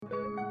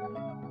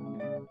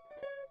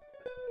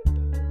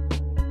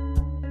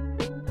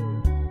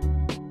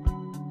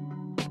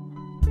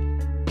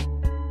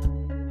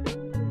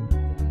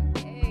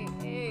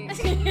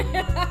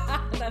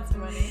That's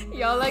funny.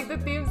 Y'all like the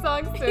theme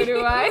song? So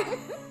do I.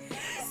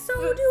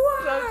 So do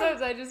I.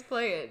 Sometimes I just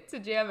play it to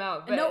jam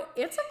out. But no,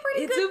 it's a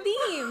pretty good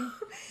theme.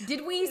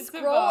 Did we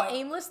scroll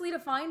aimlessly to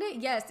find it?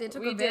 Yes, it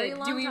took a very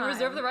long time. Do we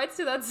reserve the rights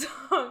to that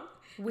song?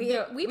 We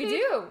do.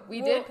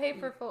 We did pay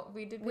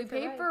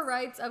for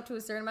rights up to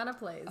a certain amount of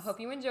plays. I hope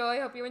you enjoy.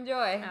 Anyways.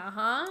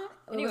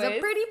 It was a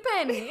pretty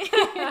penny.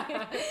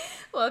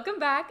 Welcome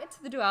back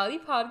to the Duality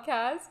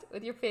Podcast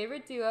with your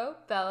favorite duo,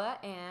 Bella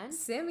and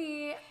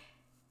Simi.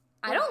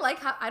 I don't like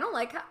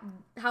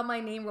how my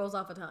name rolls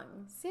off a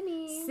tongue.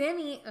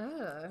 Simi.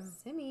 Ugh.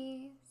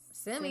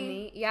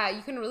 Simi. Yeah,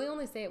 you can really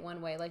only say it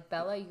one way. Like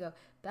Bella, you go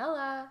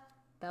Bella.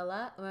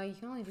 Well, you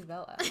can only do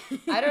Bella.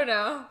 I don't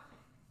know.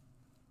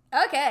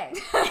 Okay.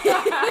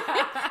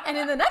 And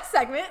in the next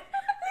segment,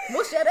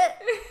 we'll shed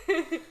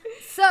it.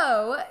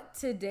 So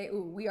today,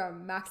 we are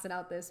maxing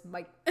out this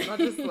mic. I'll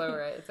just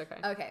lower it. It's okay.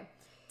 Okay.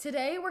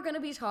 Today, we're going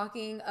to be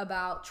talking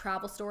about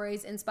travel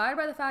stories inspired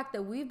by the fact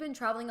that we've been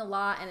traveling a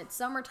lot and it's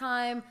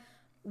summertime.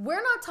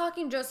 We're not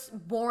talking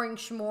just boring,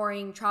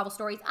 schmoring travel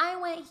stories. I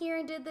went here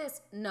and did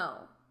this. No.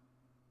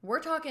 We're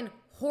talking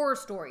horror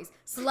stories,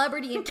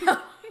 celebrity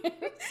encounters.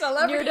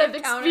 Near-death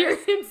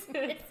experiences.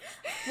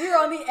 We're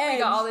on the edge. We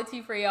got all the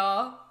tea for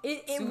y'all.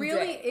 It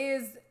really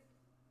is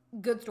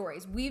good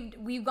stories.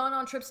 We've gone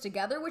on trips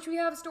together, which we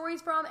have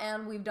stories from,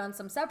 and we've done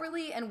some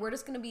separately, and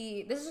this is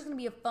just gonna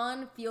be a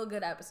fun,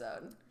 feel-good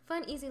episode.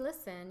 Fun, easy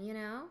listen, you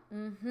know?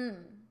 Mm-hmm.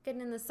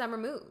 Getting in the summer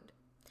mood.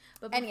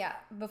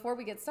 Before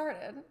we get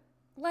started,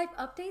 life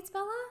updates,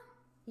 Bella?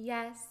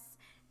 Yes.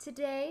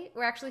 Today,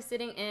 we're actually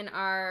sitting in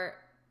our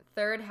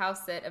third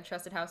house sit of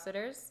Trusted House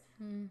Sitters.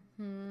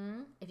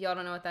 Mm-hmm. If y'all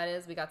don't know what that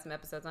is, we got some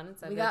episodes on it.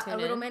 So we got a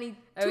little many.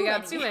 We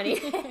got too many.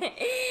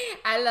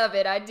 I love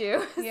it. I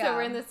do. Yeah. So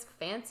we're in this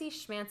fancy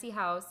schmancy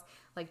house,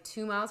 like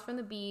 2 miles from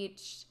the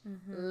beach,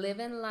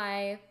 living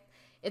life.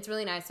 It's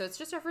really nice. So it's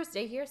just our first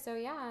day here. So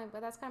yeah,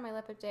 but that's kind of my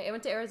life update. I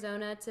went to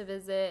Arizona to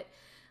visit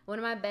one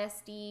of my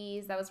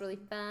besties. That was really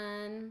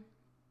fun.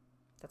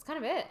 That's kind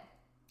of it.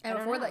 And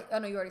before that, oh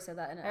no, you already said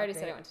that. I already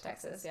said I went to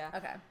Texas. Yeah.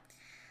 Okay.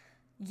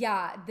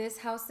 Yeah, this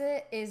house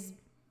sit is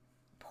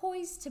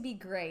poised to be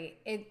great.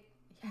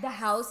 The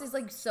house is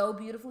like so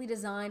beautifully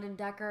designed and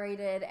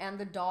decorated, and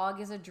the dog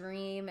is a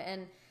dream,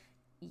 and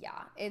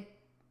yeah,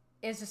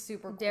 it's just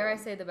super cool. Dare I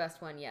say the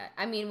best one yet?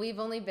 I mean, we've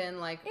only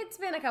been like... It's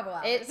been a couple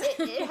hours.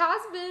 It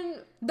has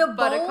been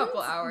a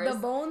couple hours. The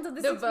bones of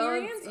this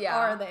experience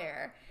are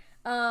there.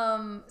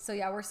 So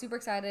yeah, we're super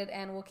excited,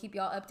 and we'll keep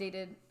y'all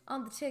updated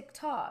on the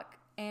TikTok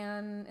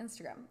and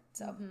Instagram.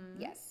 So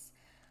yes.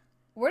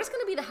 We're just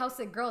going to be the house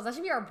sit girls. That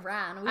should be our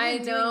brand. I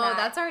know.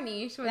 That's our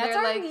niche. That's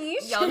our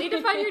niche. Y'all need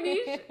to find your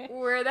niche.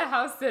 We're the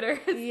house sitters.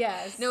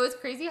 Yes. No, it's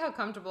crazy how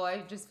comfortable I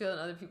just feel in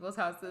other people's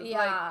houses. Yeah.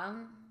 Like,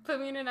 put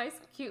me in a nice,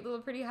 cute, little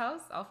pretty house.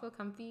 I'll feel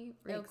comfy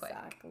real quick.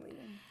 Exactly.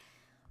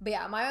 But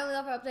yeah, my only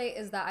life update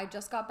is that I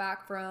just got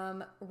back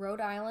from Rhode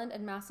Island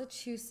and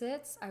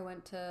Massachusetts. I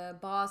went to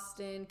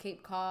Boston,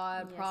 Cape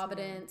Cod,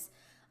 Providence.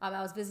 I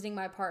was visiting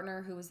my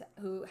partner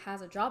who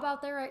has a job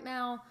out there right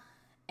now.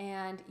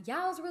 And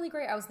yeah, it was really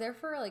great. I was there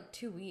for like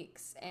 2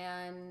 weeks,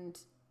 and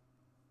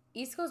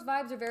East Coast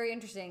vibes are very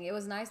interesting. It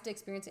was nice to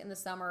experience it in the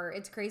summer.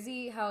 It's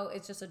crazy how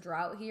it's just a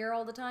drought here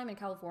all the time in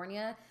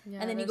California. Yeah,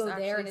 and then you go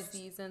there and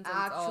it's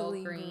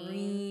actually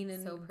green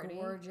and so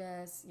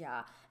gorgeous.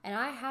 Yeah. And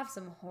I have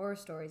some horror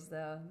stories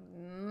though.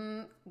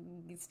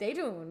 Stay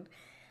tuned.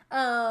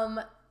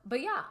 But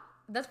yeah,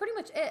 that's pretty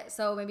much it.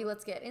 So maybe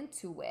let's get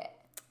into it.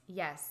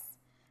 Yes.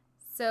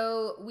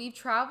 So we've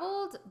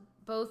traveled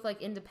both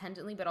like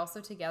independently but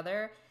also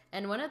together,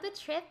 and one of the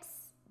trips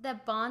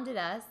that bonded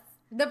us,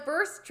 the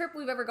first trip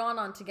we've ever gone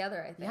on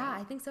together, I think. Yeah,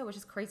 I think so, which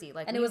is crazy.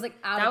 Like, and it was like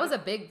that was a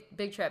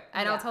big trip,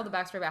 and I'll tell the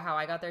backstory about how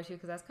I got there too,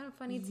 because that's kind of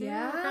funny too.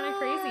 Yeah, kind of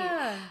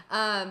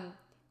crazy.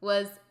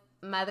 Was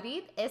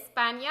Madrid,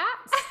 España.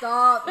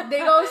 Stop. They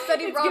go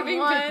study abroad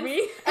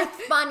once.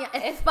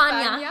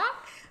 España.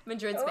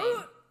 Madrid, Spain.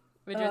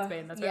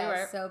 Spain. That's where we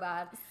were. So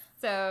bad.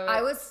 So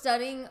I was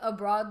studying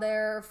abroad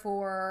there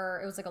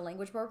it was like a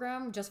language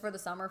program just for the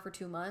summer for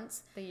 2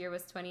 months. The year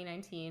was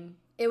 2019.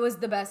 It was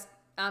the best.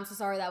 I'm so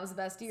sorry. That was the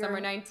best year.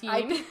 Summer 19.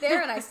 I peaked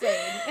there and I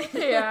stayed.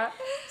 Yeah.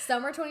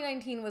 Summer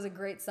 2019 was a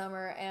great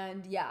summer,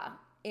 and yeah,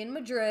 in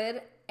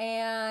Madrid,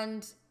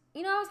 and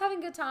you know, I was having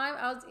a good time.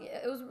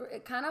 It was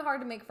kind of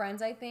hard to make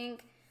friends, I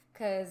think,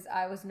 because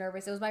I was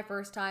nervous. It was my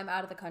first time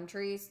out of the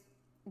country,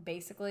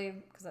 basically,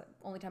 because the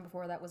only time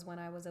before that was when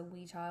I was a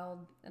wee child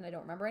and I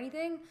don't remember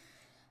anything.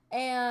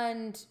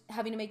 And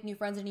having to make new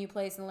friends in a new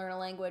place and learn a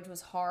language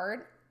was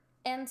hard.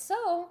 And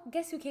so,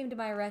 guess who came to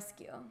my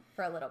rescue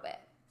for a little bit?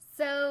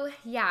 So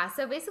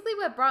basically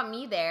what brought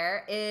me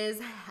there is,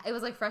 it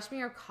was like freshman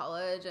year of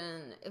college,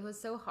 and it was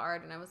so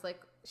hard, and I was like,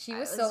 she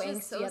was so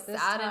angsty so at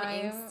this sad time.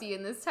 and angsty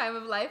in this time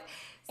of life.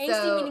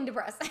 Angsty meaning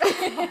depressed.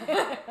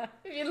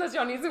 Unless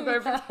y'all need some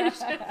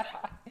clarification.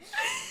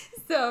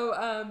 So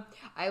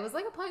I was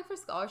like applying for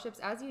scholarships,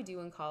 as you do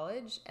in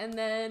college, and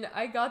then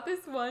I got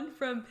this one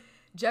from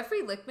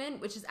Jeffrey Lichtman,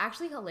 which is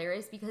actually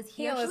hilarious because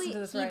he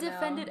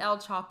defended El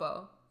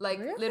Chapo. Like,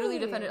 literally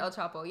defended El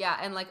Chapo. Yeah,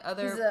 and like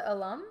other... He's an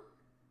alum?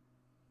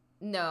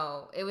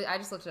 No, it was. I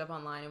just looked it up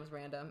online. It was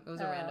random. It was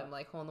a random,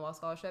 like, hole-in-the-wall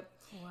scholarship.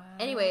 Wow.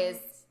 Anyways,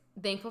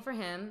 thankful for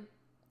him.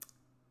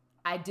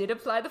 I did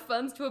apply the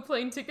funds to a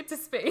plane ticket to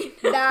Spain.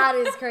 That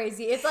is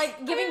crazy. It's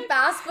like giving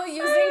FAFSA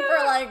using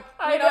for, like,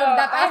 you know,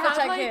 that FAFSA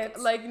check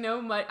hits. Like,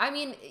 no money. I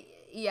mean...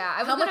 Yeah,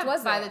 I was going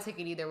to buy the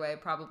ticket either way,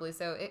 probably.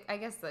 So I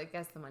guess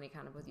the money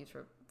kind of was used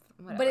for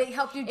whatever. But it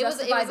helped you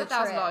justify the trip. It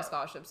was a $1,000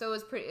 scholarship, so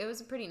it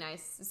was pretty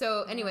nice.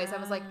 So, anyways, I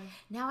was like,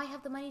 now I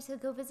have the money to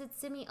go visit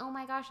Simi. Oh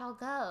my gosh, I'll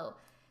go.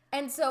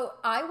 And so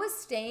I was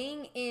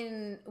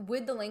staying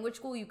with the language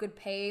school. You could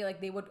pay, like,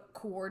 they would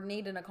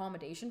coordinate an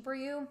accommodation for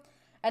you.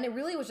 And it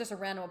really was just a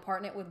random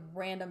apartment with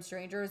random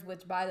strangers,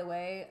 which, by the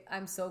way,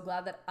 I'm so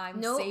glad that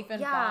I'm safe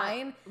and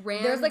fine.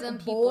 There's,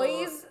 like,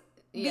 boys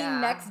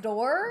being next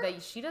door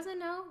that she doesn't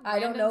know. I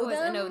don't know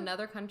them in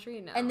another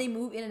country. No, and they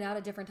move in and out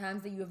at different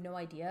times that you have no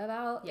idea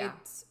about. Yeah,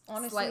 it's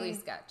honestly slightly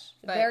sketch.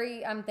 But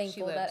I'm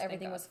thankful that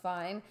everything was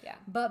fine. Yeah,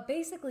 but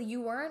basically,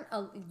 you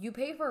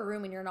pay for a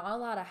room and you're not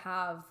allowed to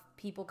have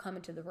people come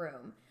into the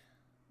room.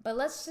 But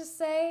let's just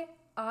say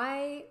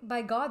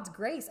by God's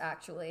grace,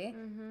 actually,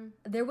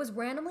 there was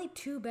randomly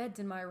 2 beds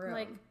in my room.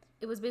 Like,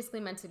 it was basically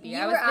meant to be.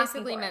 I was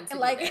basically meant to be.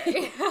 Like,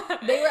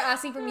 they were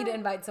asking for me to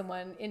invite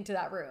someone into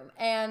that room.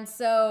 And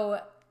so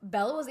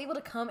Bella was able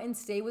to come and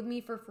stay with me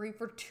for free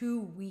for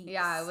 2 weeks.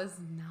 Yeah, it was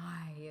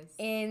nice.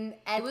 And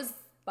it was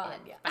fun.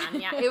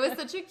 Yeah. It was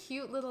such a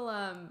cute little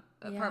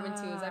apartment,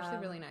 too. It was actually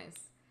really nice.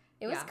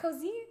 It was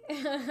cozy.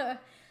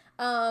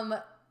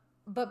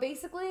 But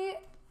basically,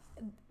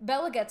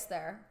 Bella gets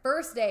there.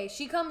 First day,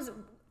 she comes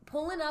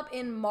pulling up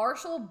in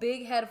Marshall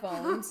big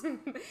headphones.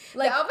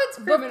 Like, the outfit's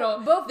criminal.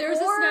 There's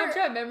a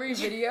Snapchat memory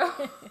video.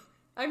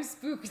 I'm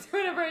spooked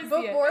whenever I see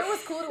it. Before it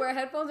was cool to wear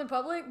headphones in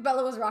public,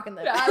 Bella was rocking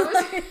them. I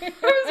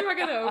was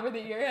rocking the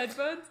over-the-ear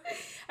headphones.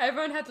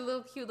 Everyone had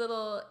the cute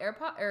little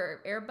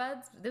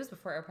earbuds. This was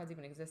before AirPods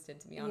even existed,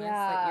 to be honest.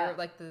 Yeah.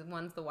 Like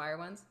the wire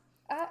ones.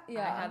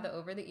 Yeah. I had the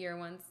over-the-ear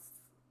ones.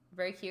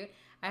 Very cute.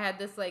 I had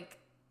this, like,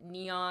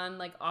 neon,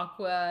 like,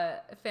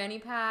 aqua fanny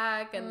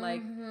pack, and,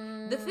 like,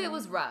 the fit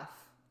was rough.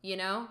 You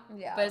know?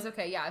 Yeah. But it's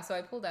okay. Yeah. So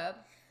I pulled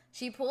up.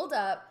 She pulled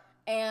up,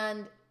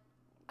 and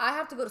I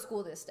have to go to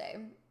school this day.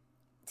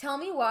 Tell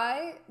me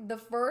why the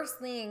first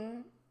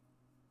thing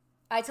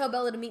I tell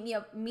Bella to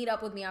meet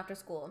up with me after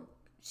school.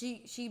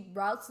 She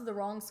routes to the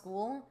wrong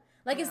school.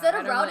 Like, instead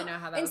of routing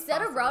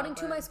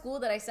to my school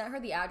that I sent her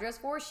the address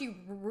for, she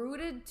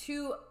routed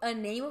to a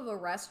name of a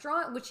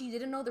restaurant which she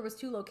didn't know there was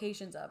 2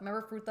 locations of.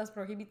 Remember Frutas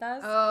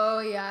Prohibitas? Oh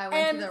yeah, I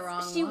went to the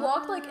wrong one. She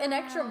walked like an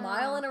extra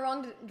mile in the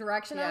wrong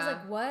direction. Yeah. I was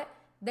like, what?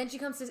 Then she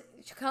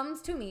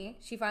comes to me.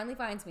 She finally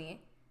finds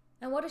me.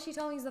 And what does she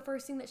tell me is the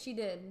first thing that she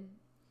did?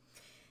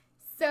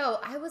 So,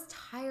 I was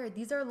tired.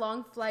 These are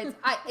long flights.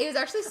 It was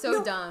actually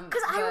so dumb.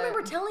 Because I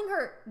remember telling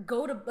her,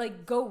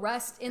 go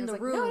rest in the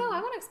room. No, I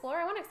want to explore.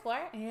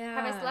 Yeah.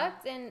 Have I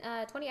slept in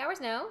 20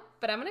 hours? No,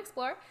 but I'm going to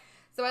explore.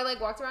 So, I,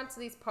 like, walked around to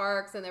these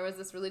parks, and there was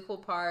this really cool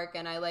park,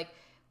 and I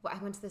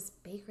went to this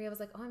bakery. I was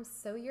like, oh, I'm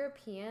so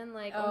European.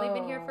 Like, only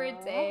been here for a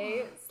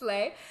day.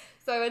 Slay.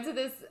 So I went to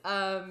this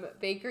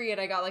bakery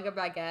and I got like a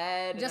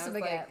baguette. Just a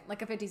baguette,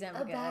 like a 50-cent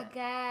baguette. A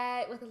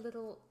baguette with a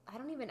little, I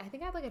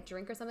think I had like a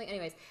drink or something.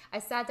 Anyways, I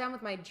sat down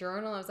with my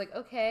journal. I was like,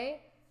 okay,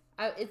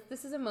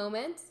 this is a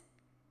moment.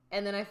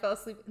 And then I fell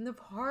asleep in the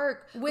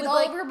park. With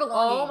all of her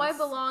belongings. All my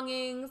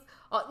belongings.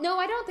 No,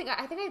 I don't think,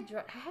 I had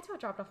to have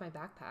dropped off my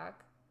backpack.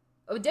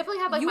 I would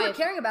definitely have like you were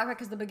carrying a backpack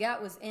because the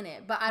baguette was in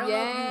it, but I don't know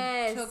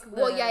if you took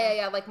the... Well,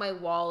 yeah, like my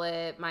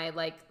wallet, my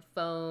like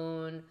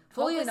phone,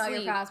 fully hopefully asleep, not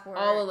your passport,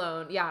 all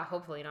alone. Yeah,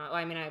 hopefully not. Well,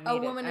 I mean, I made a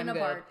woman in a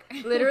park,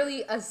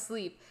 literally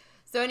asleep.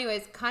 So,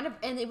 anyways,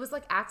 and it was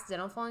like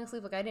accidental falling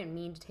asleep. Like I didn't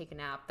mean to take a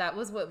nap. That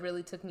was what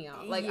really took me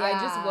out. Like I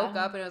just woke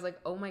up and I was like,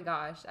 oh my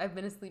gosh, I've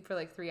been asleep for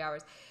like 3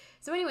 hours.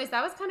 So, anyways,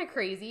 that was kind of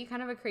crazy,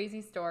 kind of a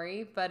crazy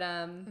story, but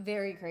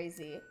very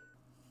crazy.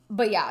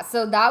 But yeah,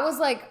 so that was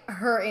like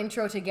her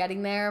intro to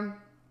getting there.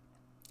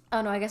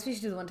 Oh, no, I guess we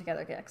should do the one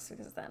together next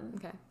because then...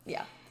 Okay.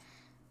 Yeah.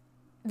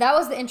 That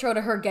was the intro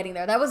to her getting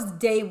there. That was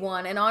day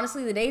 1. And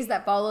honestly, the days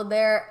that followed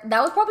there,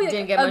 that was probably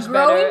a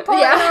growing part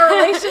in our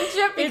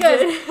relationship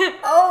because,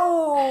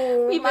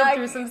 we've been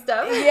through some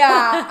stuff.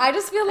 Yeah. I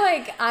just feel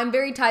like I'm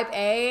very type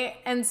A.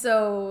 And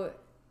so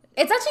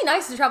it's actually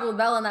nice to travel with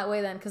Bella in that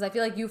way then because I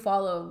feel like you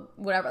follow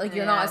whatever. Like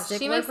you're not a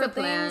stickler for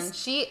things.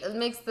 She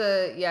makes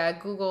the,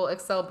 Google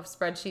Excel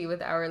spreadsheet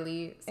with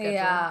hourly schedule.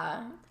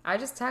 Yeah. I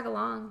just tag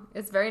along.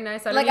 It's very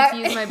nice. I don't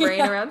need to use my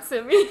brain around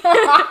Simi.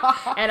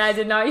 And I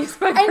did not use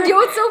my brain. And you know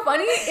what's so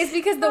funny? Is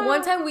because the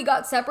one time we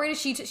got separated,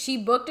 she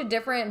booked a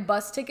different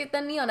bus ticket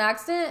than me on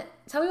accident.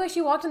 Tell me why she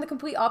walked in the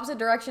complete opposite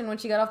direction when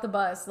she got off the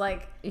bus.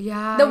 Like,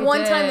 yeah, the one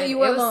time that you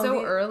were alone. It was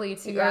so early,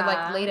 too. Or,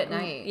 like, late at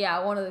night.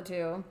 Yeah, one of the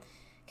two.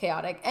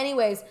 Chaotic.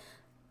 Anyways,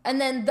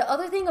 and then the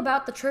other thing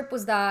about the trip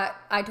was that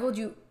I told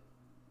you,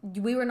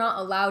 we were not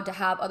allowed to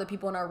have other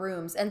people in our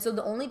rooms. And so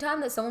the only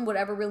time that someone would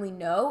ever really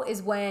know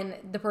is when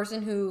the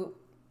person who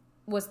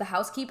was the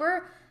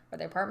housekeeper or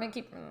the apartment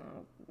keeper,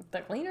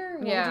 the cleaner.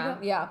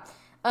 Yeah.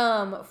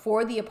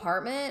 For the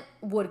apartment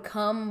would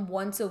come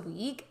once a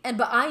week,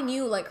 but I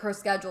knew like her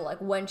schedule, like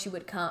when she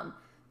would come.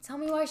 Tell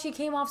me why she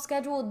came off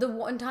schedule the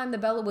one time the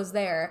Bella was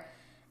there.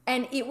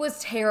 And it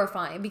was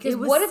terrifying because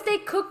what if they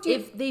cooked you?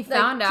 If they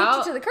found out,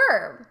 kicked you to the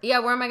curb. Yeah,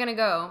 where am I gonna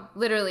go?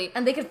 Literally,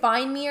 and they could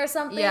find me or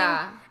something.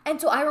 Yeah. And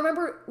so I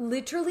remember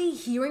literally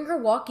hearing her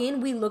walk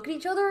in. We looked at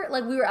each other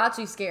like we were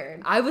actually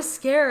scared. I was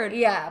scared.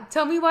 Yeah.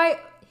 Tell me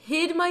why.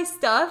 Hid my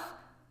stuff.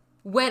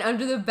 Went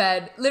under the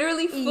bed.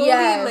 Literally fully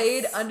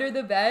laid under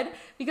the bed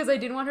because I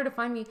didn't want her to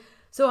find me.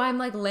 So I'm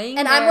like laying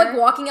and there. I'm like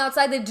walking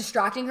outside, then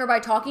distracting her by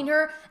talking to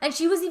her. And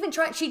she was even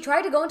she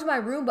tried to go into my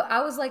room, but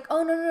I was like,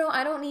 oh no,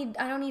 I don't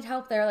need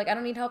help there. Like I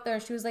don't need help there.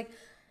 And she was like,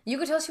 you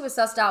could tell she was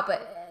sussed out,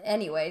 but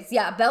anyways,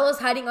 yeah, Bella's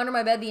hiding under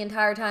my bed the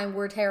entire time.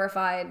 We're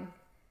terrified.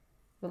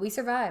 But we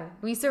survived.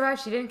 We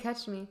survived. She didn't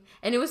catch me.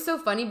 And it was so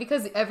funny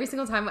because every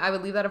single time I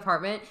would leave that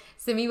apartment,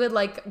 Simi would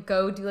like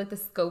go do like the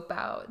scope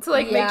out to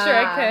like make sure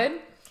I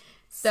could.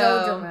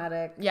 So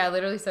dramatic. Yeah,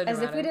 literally so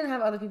dramatic. As if we didn't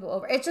have other people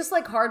over. It's just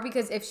like hard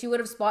because if she would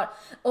have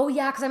Oh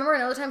yeah, because I remember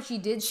another time she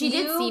did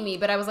see me,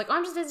 but I was like, oh,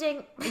 I'm just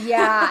visiting.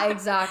 Yeah,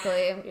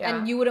 exactly. Yeah.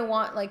 And you wouldn't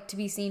want like to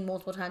be seen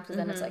multiple times because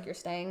then it's like you're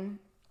staying.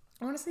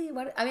 Honestly,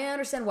 I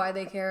understand why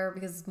they care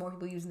because more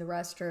people using the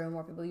restroom,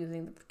 more people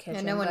using the kitchen.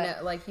 And no one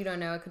like you don't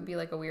know. It could be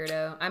like a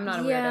weirdo. I'm not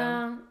a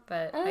weirdo,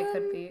 but I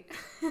could be.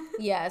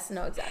 Yes,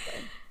 no, exactly.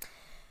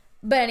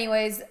 But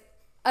anyways,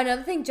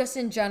 another thing, just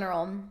in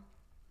general,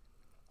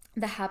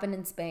 that happened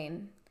in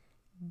Spain.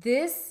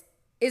 This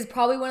is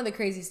probably one of the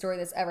craziest stories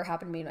that's ever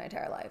happened to me in my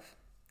entire life.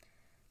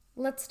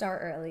 Let's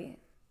start early.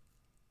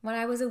 When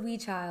I was a wee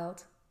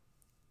child,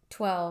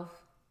 12,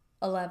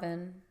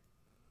 11,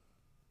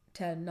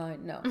 10,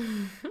 9, no.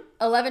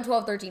 11,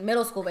 12, 13,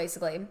 middle school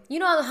basically. You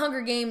know how the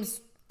Hunger Games,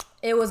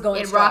 it was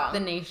going strong. It rocked the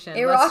nation.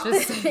 It rocked the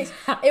nation.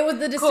 It was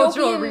the dystopian,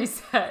 cultural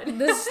reset.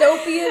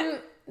 Dystopian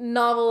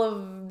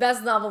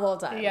best novel of all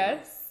time.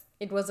 Yes.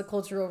 It was a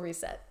cultural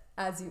reset,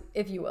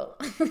 if you will.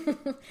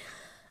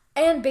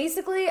 And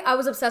basically, I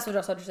was obsessed with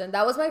Josh Hutcherson.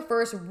 That was my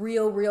first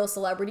real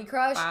celebrity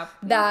crush.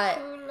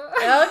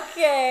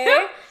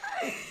 Okay.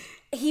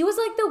 He was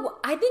like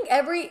I think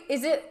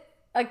is it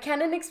a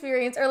canon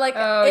experience or like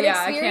an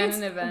experience? A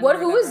canon event.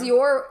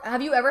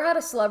 Have you ever had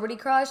a celebrity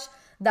crush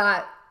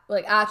that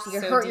like actually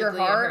hurt your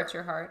heart? Hurt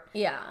your heart.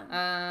 Yeah.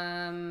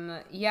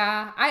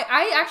 Yeah.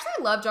 I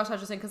actually love Josh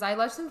Hutcherson because I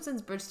loved him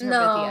since Bridge to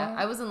Terabithia.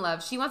 I was in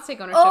love. She wants to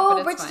take ownership, but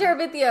it's Bridge fine. to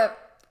Terabithia.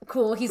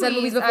 Cool. He said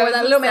movies before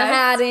that. Little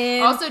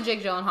Manhattan. Also,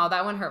 Jake Gyllenhaal.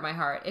 That one hurt my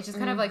heart. It's just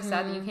kind of like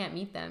sad that you can't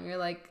meet them. You're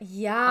like,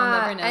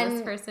 I'll never know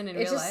this person in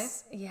real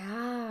life.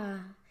 Yeah.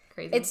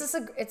 Crazy.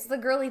 It's the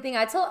girly thing.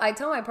 I tell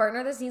my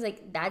partner this, and he's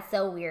like, "That's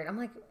so weird." I'm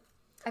like,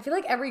 I feel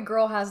like every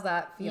girl has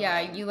that feeling.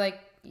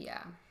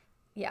 Yeah.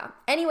 Yeah.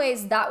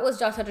 Anyways, that was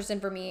Josh Hutcherson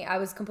for me. I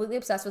was completely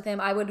obsessed with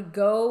him. I would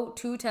go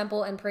to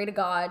temple and pray to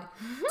God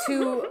I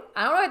don't know,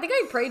 I think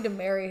I prayed to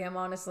marry him,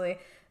 honestly,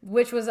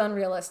 which was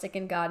unrealistic,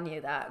 and God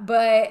knew that.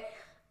 But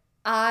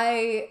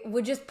I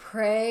would just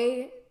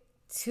pray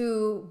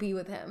to be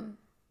with him.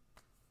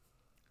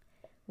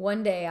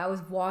 One day I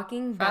was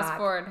walking back. Fast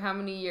forward how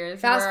many years?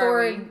 Fast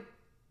forward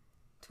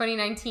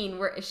 2019.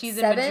 She's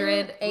in 7,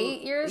 Madrid.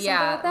 8 years.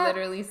 Yeah, like that.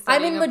 literally.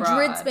 I'm in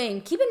Madrid, abroad.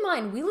 Spain. Keep in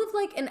mind, we live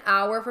like an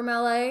hour from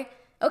LA.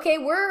 Okay,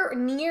 we're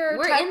near.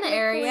 We're in the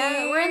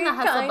area. We're in the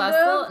hustle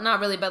bustle.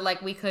 Not really, but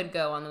like we could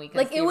go on the weekends.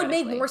 Like it would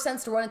make more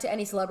sense to run into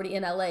any celebrity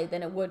in LA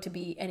than it would to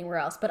be anywhere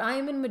else. But I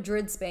am in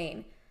Madrid,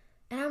 Spain,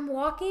 and I'm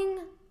walking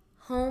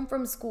home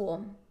from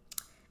school,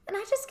 and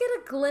I just get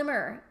a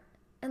glimmer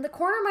in the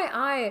corner of my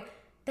eye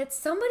that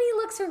somebody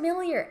looks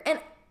familiar, and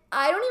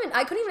I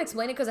couldn't even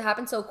explain it because it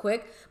happened so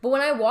quick. But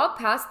when I walk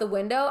past the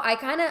window,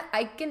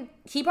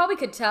 he probably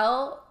could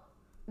tell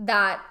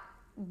that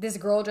this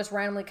girl just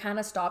randomly kind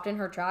of stopped in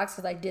her tracks,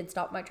 because I did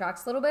stop my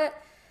tracks a little bit.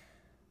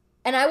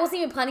 And I wasn't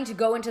even planning to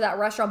go into that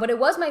restaurant, but it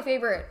was my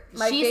favorite.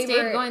 She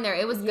stayed going there.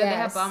 It was good. They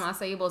have bomb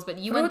acai bowls, but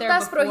you went there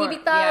before.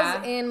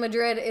 Prohibitas in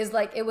Madrid is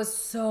like, it was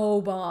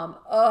so bomb.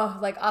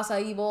 Ugh, like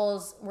acai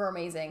bowls were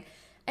amazing.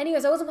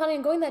 Anyways, I wasn't planning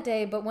on going that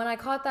day, but when I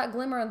caught that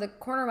glimmer in the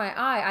corner of my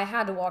eye, I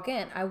had to walk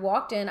in. I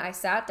walked in, I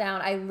sat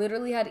down, I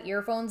literally had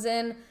earphones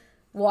in,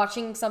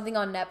 watching something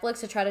on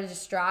Netflix to try to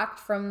distract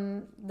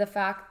from the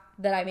fact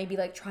that I may be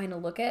like trying to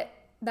look at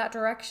that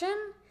direction.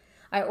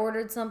 I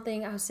ordered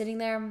something, I was sitting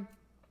there.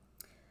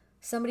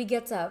 Somebody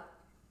gets up.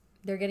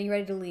 They're getting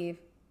ready to leave.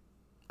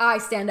 I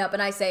stand up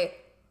and I say,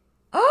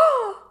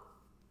 "Oh,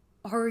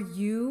 are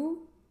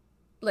you?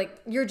 Like,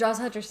 you're Josh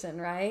Hutcherson,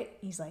 right?"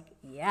 He's like,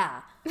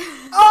 "Yeah."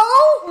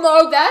 Oh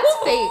my, that's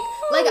fake.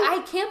 Like,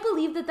 I can't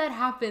believe that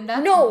happened.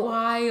 That's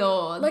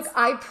wild. Like,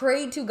 I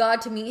prayed to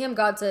God to meet him.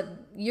 God said,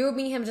 "You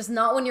meet him, just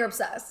not when you're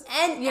obsessed."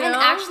 And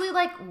actually,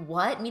 like,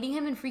 what? Meeting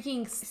him in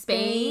freaking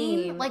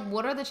Spain? Like,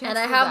 what are the chances? And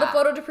I have the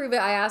photo to prove it.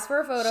 I asked for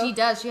a photo. She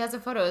does. She has a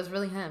photo. It's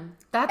really him.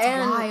 That's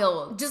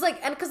wild. Just like,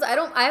 and because I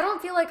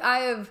don't feel like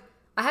I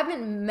I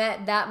haven't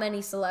met that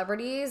many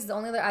celebrities. The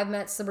only other I've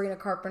met Sabrina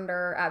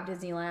Carpenter at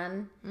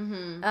Disneyland.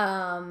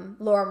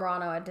 Laura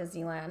Marano at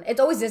Disneyland. It's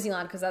always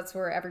Disneyland because that's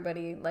where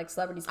everybody, like,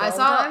 celebrities go all the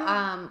time.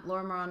 I saw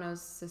Laura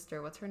Marano's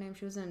sister. What's her name?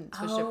 She was in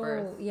Switched at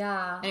Birth. Oh,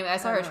 yeah. Anyway, I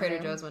saw her at Trader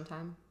Joe's one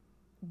time.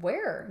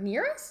 Where?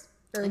 Near us?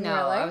 Or No, near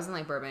LA? I was in,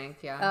 like, Burbank,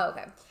 yeah. Oh,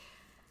 okay.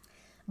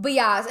 But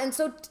yeah, and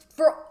so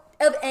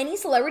of any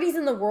celebrities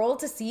in the world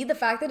to see the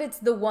fact that it's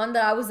the one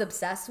that I was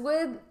obsessed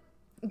with,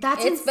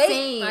 That's it's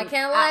insane. fake. I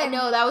can't lie.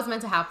 No, that was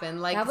meant to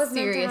happen. Like, that was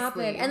seriously. meant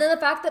to happen. And then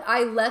the fact that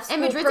I left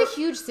school. And Madrid's a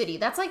huge city.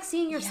 That's like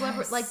seeing your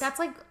celebrity. Yes. Like, that's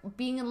like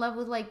being in love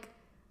with, like,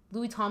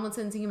 Louis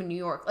Tomlinson seeing him in New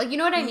York. Like, you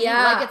know what I mean?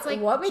 Yeah. Like, it's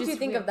like. What made you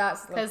think of that?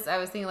 Because I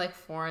was thinking, like,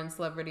 foreign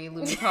celebrity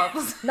Louis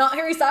Tomlinson. Not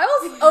Harry Styles?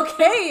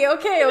 Okay. I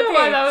don't know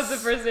why that was the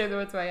first name that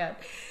went to my head.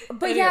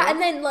 But yeah,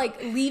 and then,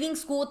 like, leaving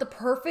school at the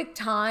perfect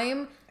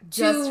time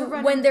Just to to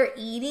run when they're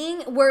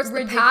eating, where it's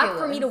the path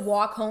for me Ridiculous. to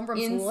walk home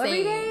from school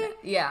every day.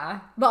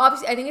 Yeah. But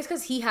obviously, I think it's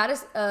because he had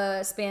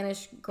a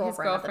Spanish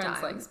girlfriend at the time.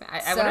 His girlfriend's, like,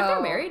 I wonder if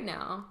they're married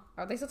now.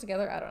 Are they still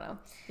together? I don't know.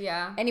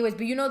 Yeah. Anyways,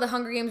 but you know the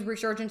Hunger Games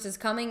resurgence is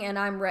coming, and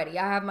I'm ready.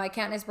 I have my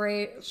Katniss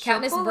braid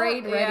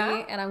ready,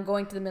 yeah. and I'm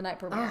going to the midnight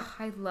premiere. Oh,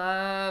 I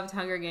loved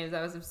Hunger Games.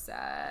 I was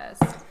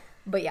obsessed.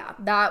 But yeah,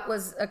 that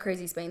was a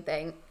crazy Spain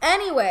thing.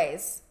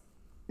 Anyways,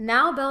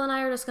 now Bella and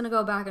I are just gonna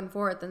go back and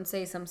forth and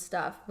say some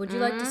stuff. Would you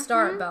like to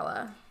start,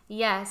 Bella?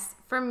 Yes.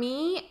 For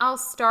me, I'll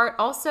start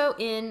also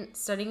in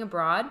studying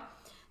abroad.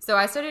 So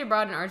I studied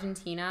abroad in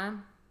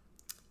Argentina.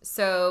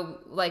 So,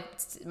 like,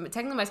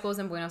 technically my school was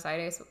in Buenos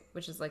Aires,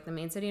 which is, like, the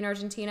main city in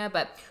Argentina.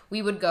 But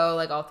we would go,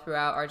 like, all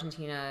throughout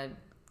Argentina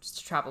just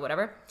to travel,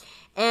 whatever.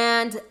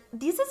 And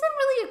this isn't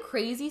really a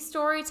crazy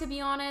story, to be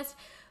honest.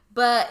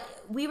 But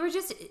we were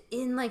just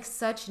in, like,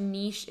 such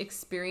niche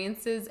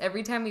experiences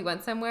every time we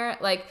went somewhere.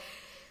 Like,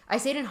 I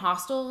stayed in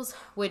hostels,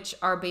 which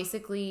are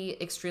basically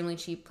extremely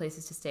cheap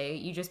places to stay.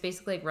 You just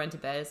basically, like, rent a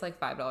bed. It's like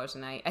 $5 a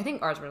night. I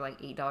think ours were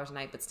like $8 a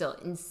night, but still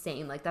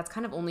insane. Like, that's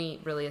kind of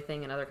only really a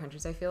thing in other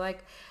countries, I feel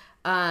like.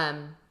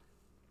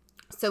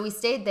 So we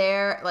stayed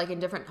there, like, in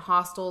different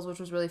hostels, which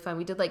was really fun.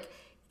 We did, like,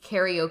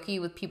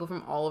 karaoke with people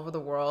from all over the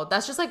world.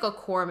 That's just, like, a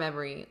core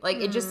memory. Like,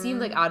 it just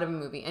seemed like out of a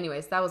movie.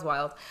 Anyways, that was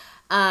wild.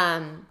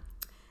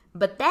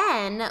 But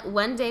then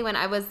one day when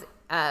I was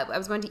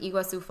going to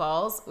Iguazu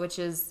Falls, which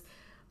is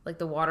like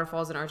the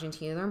waterfalls in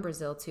Argentina. They're in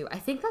Brazil too. I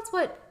think that's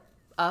what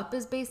Up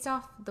is based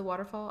off, the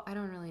waterfall. I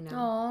don't really know.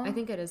 Aww. I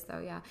think it is though,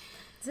 yeah.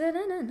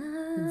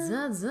 Da-da-da-da.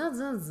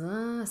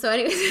 So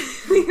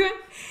anyways,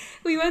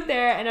 we went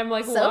there and I'm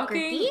like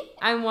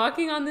I'm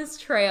walking on this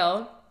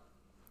trail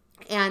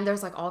and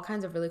there's like all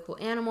kinds of really cool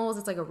animals.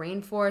 It's like a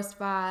rainforest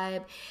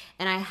vibe.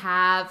 And I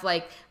have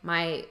like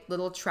my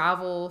little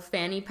travel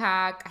fanny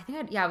pack.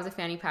 It was a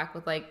fanny pack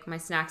with like my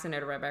snacks in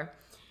it or whatever.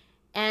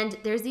 And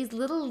there's these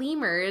little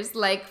lemurs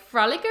like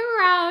frolicking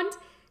around.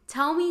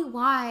 Tell me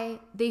why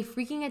they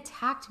freaking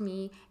attacked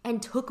me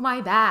and took my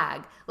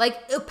bag. Like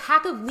a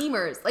pack of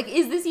lemurs. Like,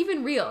 is this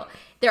even real?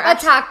 They're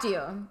attacked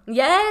you.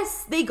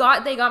 Yes, they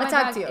got my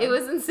attacked bag. you. It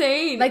was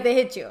insane. Like they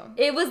hit you.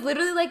 It was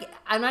literally like,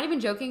 I'm not even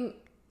joking,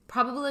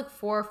 probably like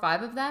 4 or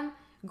 5 of them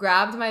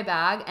grabbed my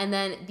bag, and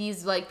then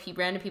these like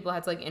random people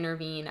had to like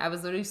intervene. I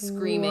was literally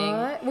screaming.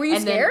 What? Were you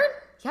scared?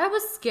 Yeah, I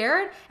was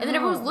scared. And then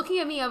everyone was looking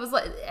at me. I was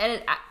like,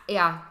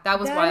 that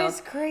was wild. That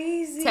is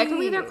crazy.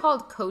 Technically, they're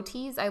called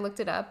coatis. I looked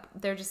it up.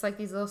 They're just like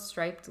these little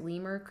striped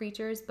lemur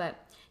creatures. But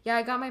yeah,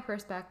 I got my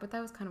purse back, but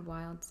that was kind of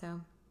wild.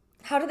 So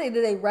how did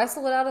they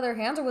wrestle it out of their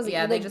hands, or was it?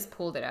 Yeah, they just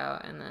pulled it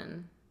out and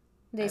then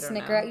they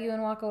snicker at you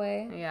and walk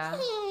away. Yeah,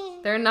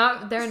 they're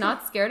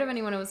not scared of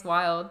anyone. It was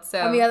wild. So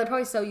I mean, yeah, they're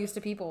probably so used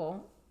to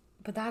people,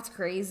 but that's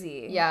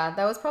crazy. Yeah,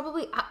 that was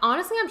probably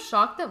honestly. I'm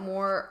shocked that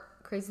more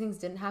crazy things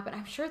didn't happen.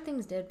 I'm sure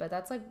things did, but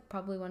that's like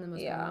probably one of the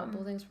most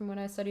memorable things from when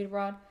I studied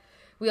abroad.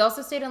 We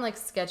also stayed in like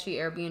sketchy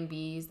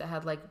Airbnbs that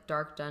had like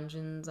dark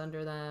dungeons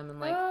under them and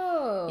like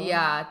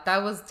yeah,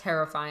 that was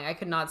terrifying. I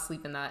could not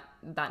sleep in that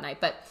night.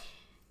 But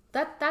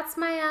that's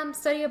my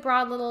study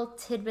abroad little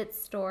tidbit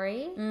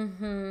story.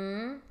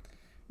 Mm-hmm.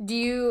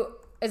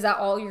 Is that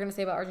all you're gonna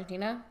say about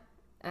Argentina?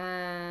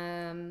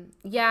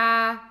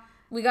 Yeah.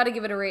 We got to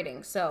give it a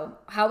rating. So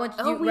how much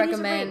do you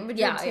recommend?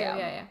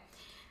 Yeah.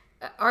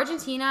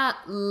 Argentina,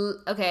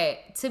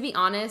 okay, to be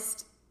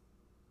honest.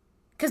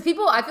 Because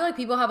I feel like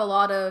people have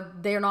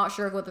they're not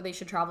sure whether they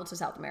should travel to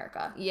South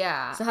America.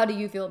 Yeah. So how do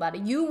you feel about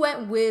it? You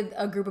went with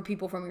a group of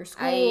people from your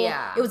school.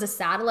 Yeah. It was a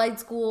satellite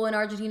school in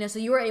Argentina, so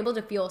you were able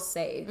to feel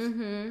safe.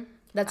 Mm-hmm.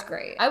 That's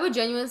great. I would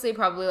genuinely say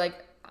probably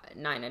like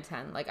 9 and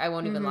 10. Like, I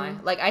won't even lie.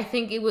 Like, I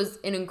think it was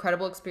an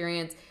incredible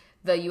experience.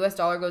 The US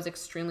dollar goes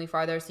extremely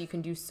far there, so you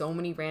can do so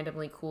many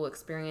randomly cool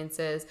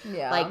experiences.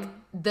 Yeah. Like,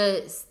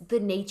 the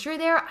nature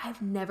there,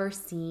 I've never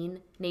seen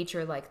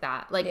nature like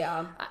that. Like,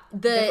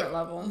 different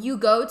level. You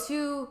go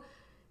to,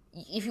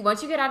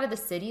 once you get out of the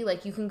city,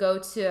 like, you can go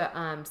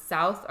to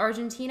South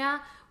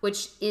Argentina,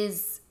 which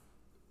is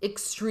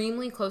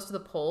extremely close to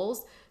the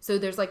poles. So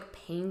there's, like,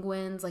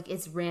 penguins. Like,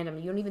 it's random.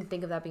 You don't even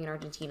think of that being in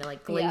Argentina.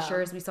 Like,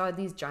 glaciers. Yeah. We saw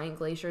these giant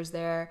glaciers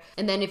there.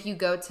 And then if you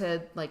go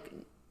to, like,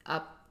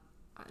 up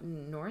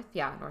north.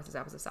 Yeah, north is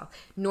opposite of south.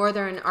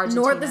 Northern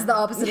Argentina. North is the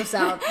opposite of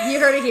south. You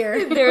heard it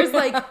here. There's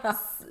like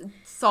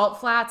salt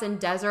flats and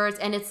deserts,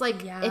 and it's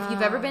like if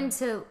you've ever been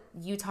to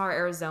Utah or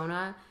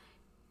Arizona,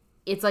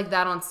 it's like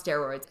that on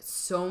steroids. It's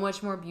so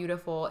much more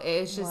beautiful.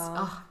 It's just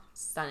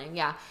stunning.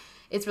 Yeah.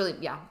 It's really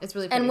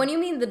pretty. And when you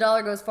mean the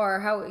dollar goes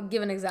far,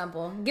 give an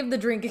example. Give the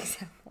drink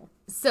example.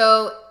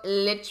 So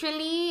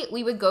literally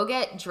we would go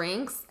get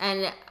drinks,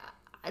 and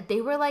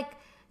they were like,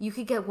 you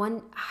could get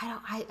one.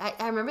 I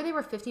remember they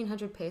were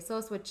 1,500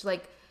 pesos, which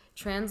like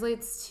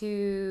translates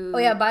to. Oh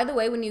yeah. By the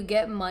way, when you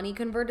get money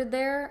converted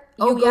there,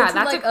 you go to that's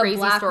like a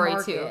crazy story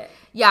market. too.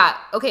 Yeah.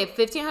 Okay.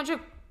 1,500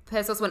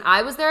 pesos. When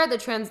I was there, the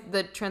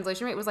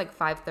translation rate was like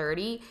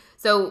 5.30.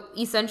 So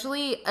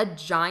essentially, a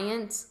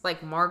giant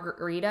like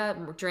margarita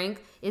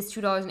drink is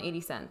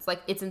 $2.80.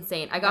 Like it's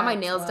insane. I got my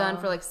nails done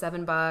for like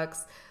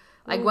 $7.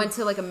 I went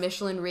to like a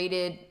Michelin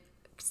rated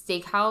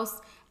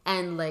steakhouse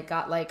and like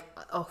got like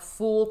a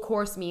full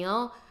course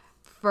meal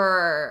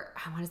for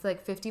I want to say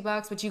like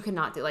 $50, which you could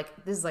not do.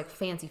 Like this is like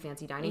fancy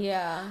dining.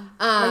 Yeah,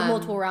 like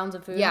multiple rounds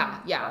of food. Yeah,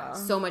 wow.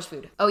 So much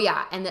food. Oh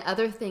yeah, and the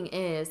other thing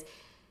is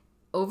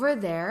over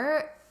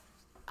there,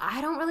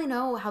 I don't really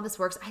know how this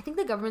works. I think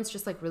the government's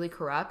just like really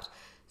corrupt.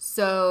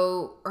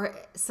 So, or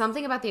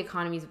something about the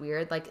economy is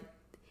weird. Like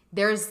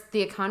there's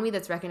the economy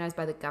that's recognized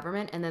by the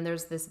government, and then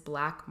there's this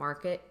black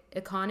market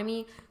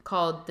economy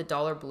called the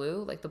dollar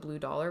blue, like the blue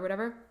dollar or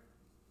whatever.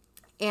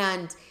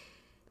 And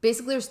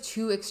basically there's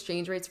two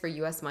exchange rates for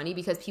US money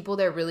because people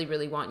there really,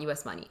 really want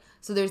US money.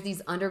 So there's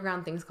these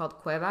underground things called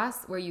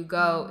cuevas where you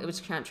go,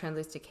 which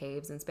translates to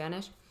caves in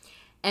Spanish.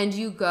 And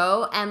you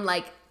go and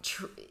like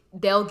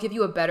they'll give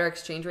you a better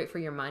exchange rate for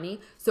your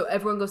money. So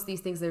everyone goes to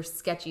these things. They're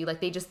sketchy.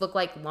 Like they just look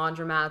like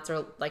laundromats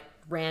or like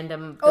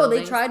random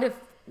buildings. They try to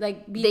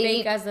like be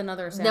fake as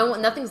another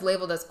nothing's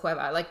labeled as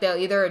cueva. Like they'll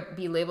either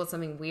be labeled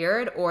something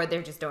weird or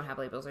they just don't have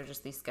labels. They're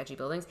just these sketchy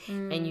buildings.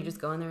 And you just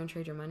go in there and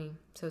trade your money.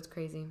 So it's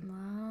crazy.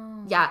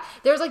 Wow. Yeah.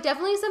 There's like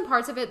definitely some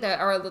parts of it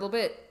that are a little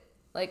bit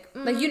like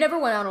you never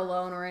went out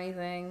alone or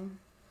anything.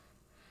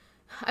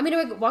 I mean,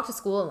 I would walk to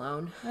school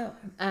alone,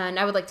 and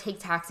I would like take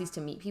taxis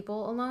to meet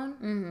people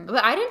alone.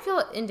 But I didn't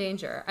feel in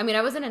danger. I mean,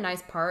 I was in a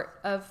nice part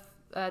of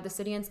the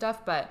city and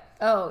stuff, but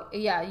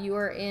you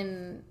were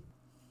in.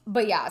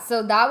 But yeah,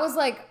 so that was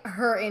like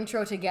her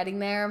intro to getting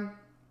there.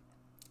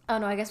 Oh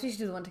no, I guess we should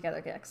do the one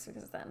together next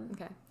because then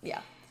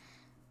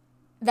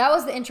that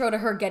was the intro to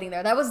her getting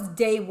there. That was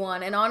day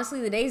one, and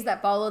honestly, the days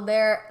that followed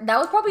there, that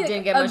was probably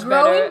like a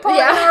growing part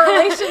in our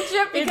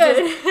relationship because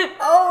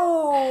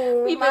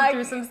we've been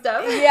through some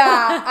stuff.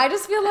 Yeah, I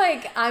just feel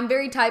like I'm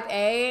very type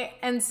A,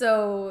 and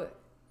so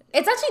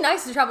it's actually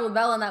nice to travel with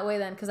Bella in that way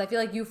then because I feel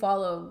like you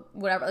follow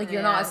whatever, like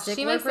you're not a stickler.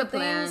 She makes for the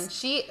plan. things.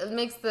 She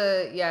makes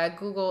the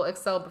Google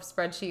Excel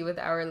spreadsheet with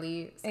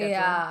hourly schedule.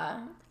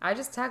 Yeah. I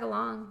just tag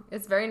along.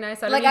 It's very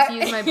nice. I don't need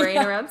to use my brain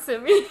around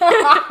Simi.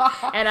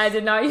 And I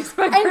did not use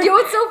my brain. And you know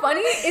what's so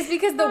funny is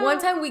because the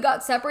one time we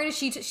got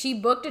separated, she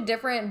booked a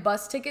different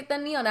bus ticket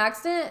than me on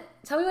accident.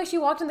 Tell me why she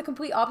walked in the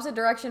complete opposite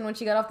direction when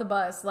she got off the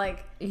bus.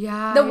 Like,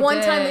 the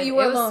one time that you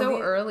were alone. It was so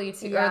early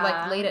too, or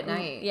like late at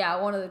night. Yeah,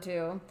 one of the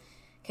two.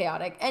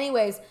 Chaotic.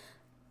 Anyways,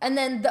 and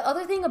then the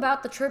other thing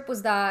about the trip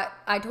was that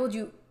I told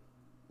you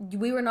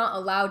we were not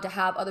allowed to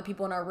have other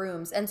people in our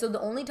rooms. And so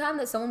the only time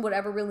that someone would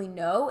ever really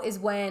know is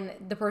when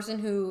the person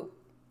who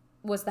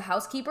was the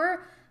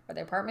housekeeper or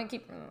the apartment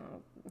keeper,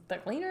 the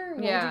cleaner,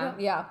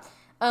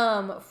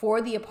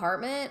 for the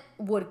apartment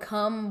would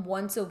come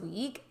once a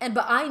week.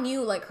 But I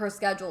knew like her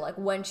schedule, like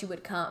when she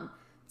would come.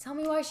 Tell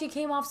me why she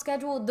came off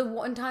schedule the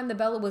one time that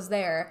Bella was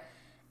there.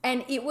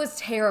 And it was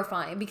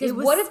terrifying because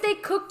what if they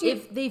cooked you?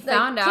 If they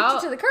found out,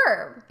 kicked you to the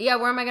curb. Yeah,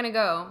 where am I gonna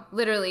go?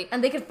 Literally,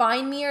 and they could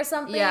find me or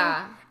something.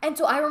 Yeah. And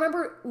so I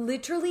remember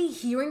literally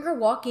hearing her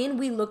walk in.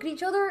 We looked at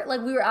each other like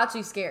we were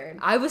actually scared.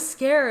 I was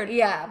scared.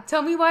 Yeah.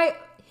 Tell me why.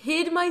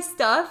 Hid my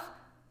stuff.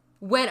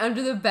 Went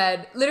under the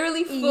bed.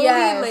 Literally fully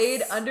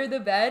laid under the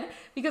bed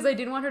because I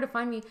didn't want her to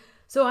find me.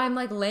 So I'm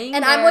like laying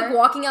and there. I'm like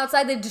walking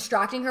outside, then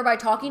distracting her by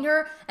talking to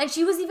her. And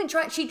she was even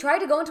she tried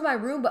to go into my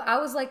room, but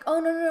I was like, oh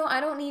no, I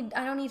don't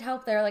need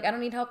help there. Like I don't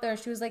need help there. And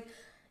she was like,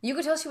 you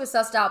could tell she was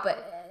sussed out.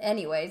 But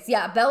anyways,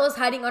 yeah, Bella's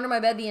hiding under my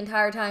bed the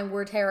entire time.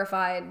 We're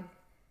terrified.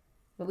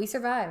 But we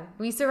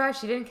survived.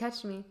 She didn't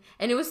catch me.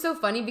 And it was so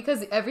funny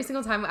because every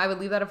single time I would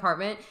leave that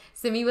apartment,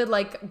 Simi would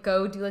like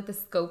go do like the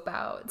scope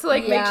out to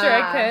like make sure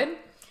I could.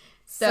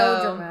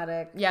 So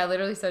dramatic. Yeah,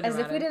 literally so dramatic.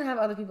 As if we didn't have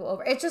other people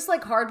over. It's just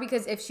like hard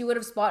because if she would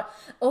have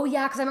oh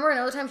yeah, because I remember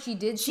another time she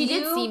did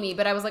see me,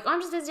 but I was like, oh,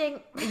 I'm just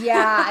visiting.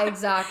 Yeah,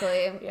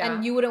 exactly. Yeah.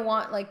 And you wouldn't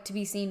want like to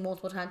be seen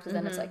multiple times because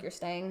then it's like you're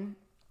staying.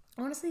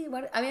 Honestly,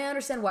 I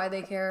understand why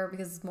they care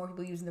because it's more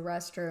people using the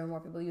restroom, more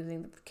people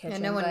using the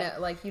kitchen. Yeah, no one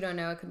like you don't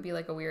know. It could be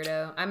like a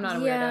weirdo. I'm not a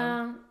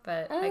weirdo,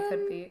 but I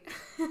could be.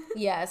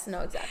 Yes,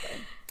 no, exactly.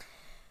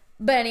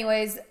 But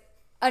anyways,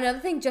 another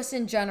thing just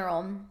in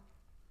general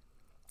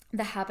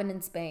that happened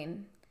in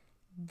Spain.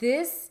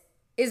 This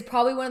is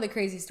probably one of the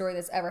craziest stories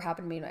that's ever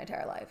happened to me in my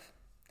entire life.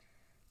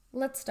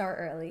 Let's start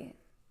early.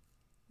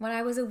 When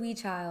I was a wee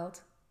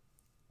child,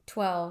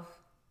 12,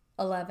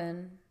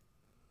 11,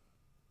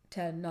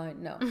 10,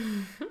 9, no.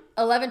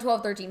 11,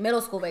 12, 13,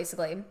 middle school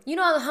basically. You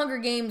know how the Hunger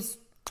Games,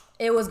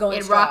 it was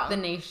going strong. It rocked the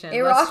nation. It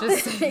rocked the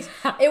nation.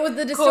 It was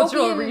the dystopian,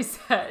 cultural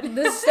reset.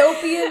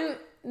 dystopian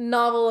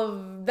novel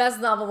of, best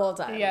novel of all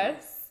time.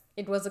 Yes.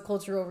 It was a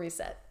cultural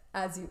reset,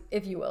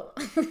 if you will.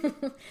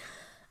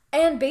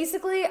 And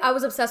basically, I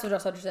was obsessed with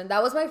Josh Hutcherson.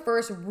 That was my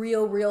first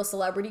real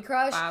celebrity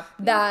crush.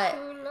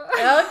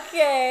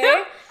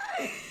 Okay.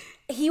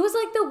 He was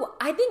like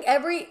I think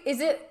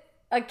is it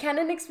a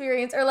canon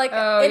experience or like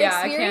an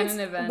experience? A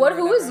canon event.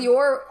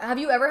 Have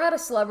you ever had a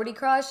celebrity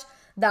crush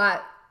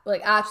that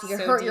like actually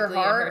so hurt your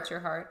heart? It hurt your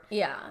heart.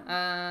 Yeah.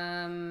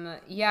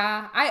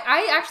 Yeah.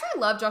 I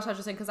actually love Josh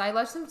Hutcherson because I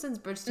loved him since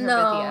Bridge to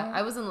Terabithia.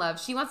 I was in love.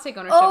 She wants to take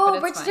ownership, but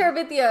it's Bridge to fine.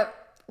 Terabithia.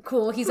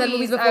 Cool. He said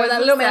movies before that.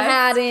 Little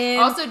Manhattan.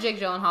 Also,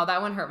 Jake Gyllenhaal.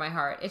 That one hurt my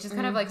heart. It's just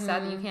kind of like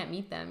sad that you can't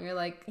meet them. You're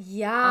like,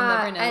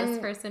 I'll never know this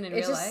person in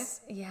real life.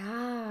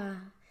 Yeah.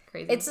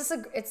 Crazy.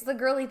 It's the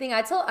girly thing.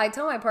 I tell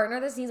my partner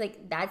this, and he's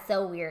like, "That's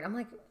so weird." I'm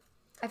like,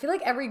 I feel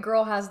like every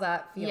girl has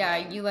that feeling.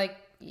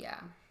 Yeah.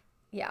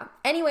 Yeah.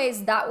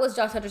 Anyways, that was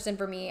Josh Hutcherson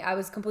for me. I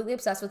was completely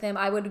obsessed with him.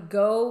 I would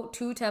go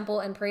to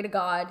temple and pray to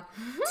God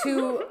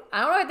to,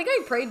 I don't know, I think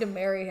I prayed to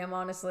marry him,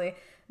 honestly,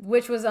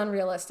 which was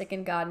unrealistic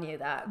and God knew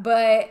that.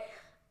 But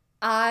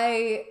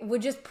I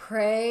would just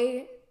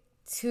pray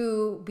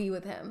to be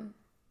with him.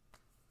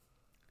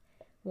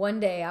 One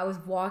day I was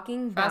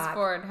walking back. Fast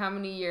forward, how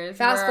many years?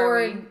 Fast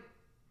forward.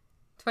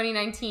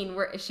 2019,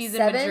 she's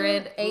 7, in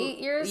Madrid. 8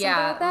 years,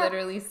 yeah, like that?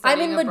 literally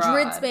studying I'm in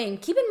Madrid, abroad. Spain.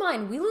 Keep in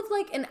mind, we live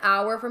like an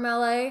hour from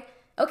LA.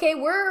 Okay,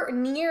 we're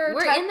in the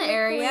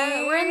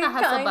area. We're in the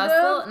hustle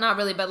bustle. Not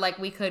really, but like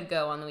we could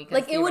go on the weekends.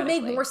 Like it would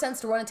make more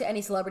sense to run into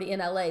any celebrity in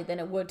LA than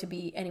it would to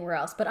be anywhere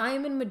else. But I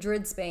am in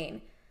Madrid,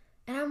 Spain.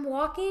 And I'm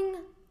walking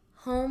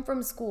home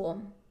from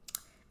school.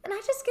 And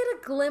I just get a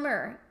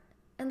glimmer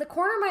in the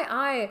corner of my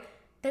eye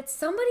that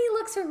somebody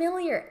looks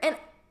familiar. And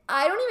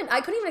I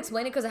couldn't even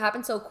explain it because it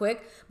happened so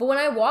quick. But when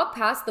I walk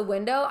past the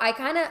window,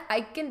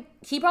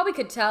 he probably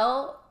could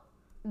tell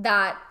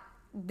that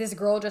this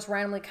girl just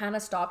randomly kind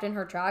of stopped in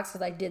her tracks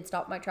because I did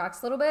stop my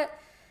tracks a little bit.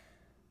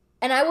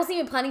 And I wasn't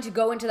even planning to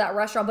go into that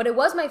restaurant, but it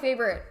was my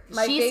favorite.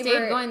 She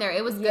stayed going there.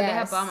 It was good. They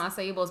have bomb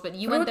acai bowls, but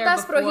you went there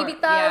before.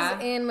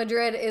 Prohibidas in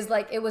Madrid is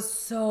like, it was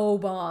so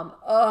bomb.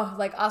 Ugh,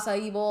 like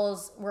acai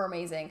bowls were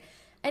amazing.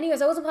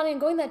 Anyways, I wasn't planning on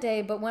going that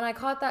day, but when I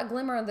caught that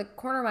glimmer in the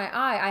corner of my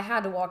eye, I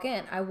had to walk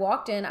in. I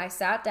walked in, I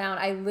sat down,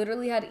 I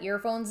literally had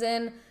earphones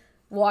in,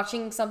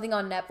 watching something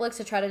on Netflix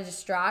to try to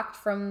distract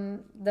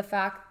from the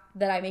fact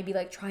that I may be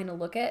like trying to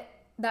look at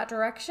that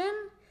direction.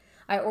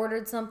 I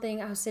ordered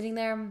something, I was sitting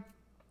there.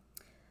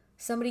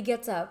 Somebody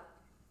gets up.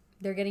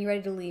 They're getting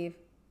ready to leave.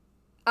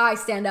 I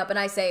stand up and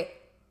I say,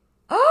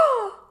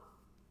 "Oh,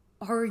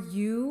 are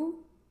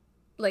you?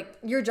 Like,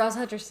 you're Josh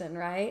Hutcherson,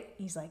 right?"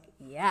 He's like,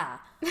 "Yeah."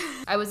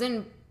 I was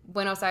in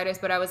Buenos Aires,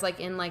 but I was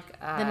like in like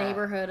the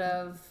neighborhood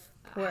of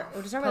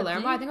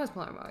Palermo. I think it was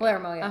Palermo.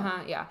 Palermo,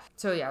 yeah. Yeah.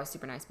 So yeah, it was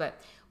super nice.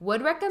 But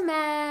would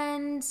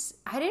recommend.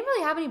 I didn't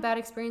really have any bad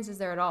experiences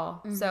there at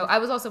all. Mm-hmm. So I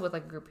was also with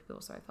like a group of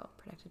people, so I felt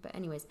protected. But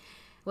anyways.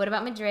 What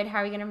about Madrid? How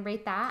are you going to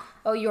rate that?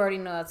 Oh, you already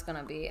know that's going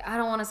to be. I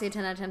don't want to say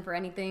 10 out of 10 for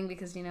anything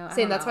because, you know.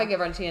 Same, that's why I give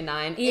Renty a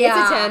 9.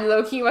 Yeah. It's a 10,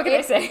 low key. What can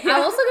I say?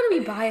 I'm also going to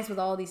be biased with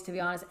all of these, to be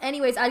honest.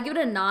 Anyways, I'd give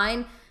it a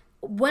 9.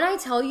 When I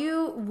tell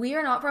you, we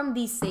are not from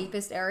the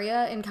safest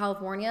area in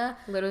California.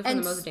 Literally from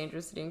the most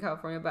dangerous city in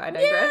California, but I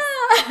digress.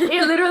 Yeah.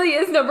 It literally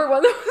is number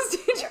 1 the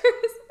most dangerous.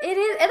 It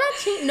is. And that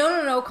changed.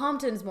 No.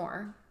 Compton's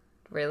more.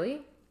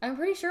 Really? I'm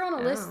pretty sure on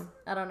a list.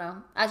 I don't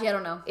know. Actually, I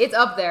don't know. It's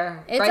up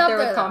there. It's right up there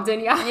with Compton,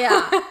 yeah.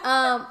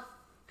 Yeah.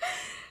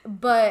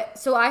 But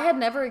so I had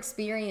never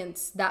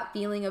experienced that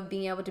feeling of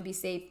being able to be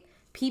safe.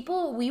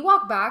 We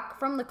walk back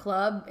from the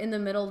club in the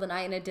middle of the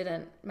night and it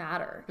didn't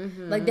matter.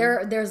 Mm-hmm. Like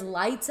there's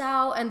lights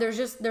out and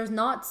there's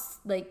not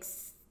like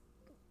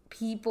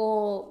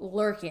people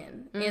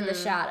lurking in the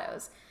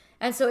shadows.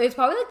 And so it's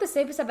probably like the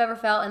safest I've ever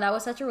felt. And that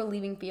was such a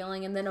relieving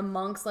feeling. And then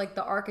amongst like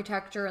the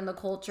architecture and the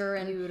culture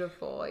and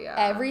beautiful, yeah,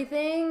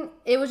 everything,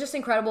 it was just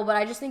incredible. But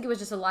I just think it was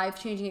just a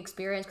life-changing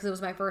experience because it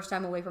was my first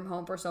time away from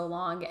home for so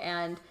long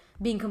and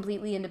being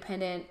completely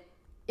independent.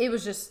 It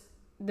was just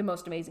the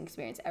most amazing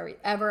experience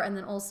ever. And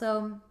then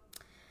also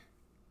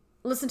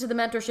listen to the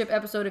mentorship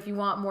episode if you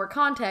want more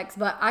context,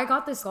 but I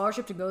got this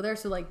scholarship to go there,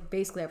 so like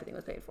basically everything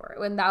was paid for.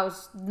 And that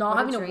was not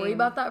having to worry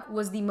about that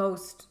was the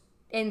most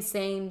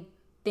insane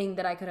thing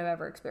that I could have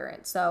ever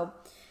experienced. So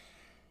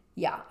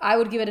yeah, I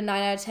would give it a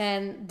 9 out of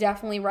 10.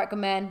 Definitely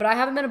recommend. But I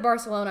haven't been to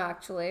Barcelona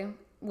actually,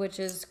 which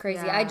is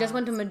crazy. Yeah, I just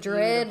went to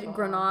Madrid, beautiful.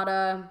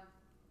 Granada.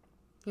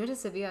 You went to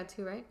Sevilla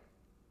too, right?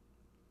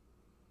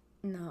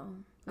 No.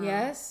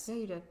 Yes? Yeah,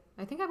 you did.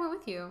 I think I went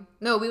with you.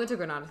 No, we went to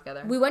Granada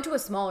together. We went to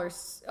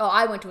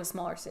I went to a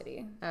smaller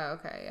city. Oh,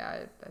 okay.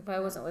 Yeah. But I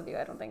wasn't with you,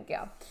 I don't think.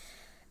 Yeah.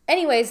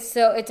 Anyways,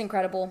 so it's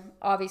incredible.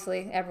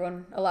 Obviously,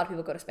 a lot of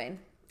people go to Spain.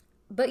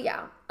 But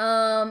yeah.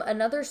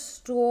 Another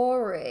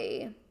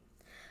story.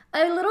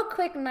 A little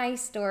quick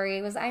nice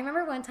story was I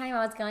remember one time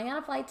I was going on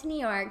a flight to New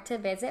York to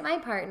visit my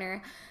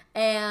partner,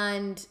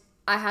 and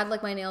I had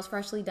like my nails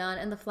freshly done,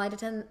 and the flight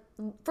attendant,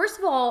 first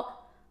of all,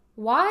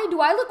 why do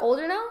I look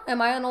older now?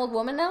 Am I an old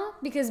woman now?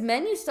 Because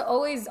men used to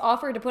always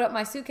offer to put up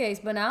my suitcase,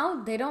 but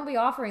now they don't be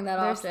offering that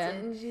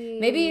often. Stingy.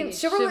 Maybe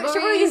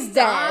chivalry is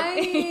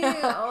dead.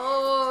 Yeah.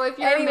 Oh, if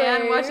you're a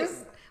man watching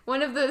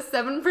one of the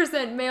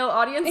 7% male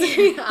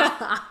audiences,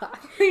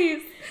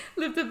 please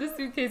lift up the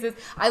suitcases.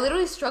 I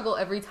literally struggle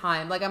every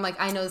time. Like, I'm like,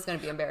 I know this is going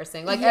to be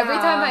embarrassing. Like, every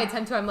time I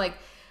attempt to, I'm like,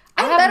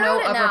 I have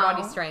no upper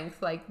body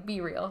strength. Like, be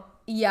real.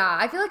 Yeah,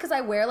 I feel like because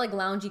I wear like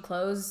loungy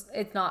clothes,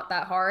 it's not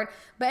that hard.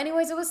 But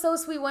anyways, it was so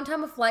sweet. One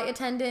time a flight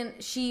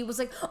attendant, she was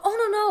like,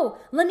 oh, no,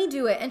 let me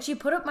do it. And she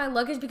put up my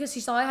luggage because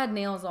she saw I had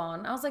nails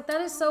on. I was like,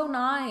 that is so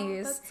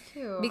nice. That's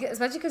cute.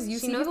 Especially because you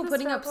see people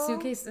putting up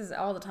suitcases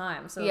all the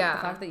time. So the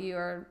fact that you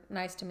are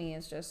nice to me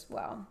is just,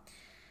 wow.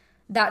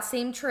 That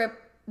same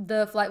trip,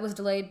 the flight was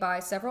delayed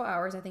by several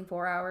hours, I think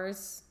 4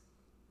 hours.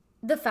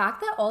 The fact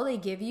that all they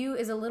give you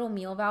is a little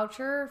meal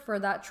voucher for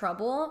that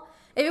trouble.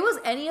 If it was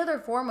any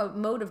other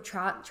mode of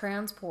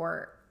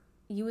transport,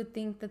 you would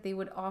think that they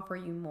would offer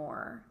you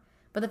more.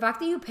 But the fact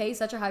that you pay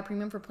such a high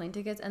premium for plane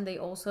tickets and they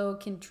also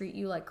can treat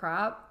you like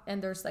crap,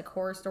 and there's like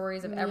horror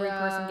stories of every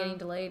person getting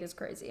delayed, is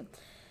crazy.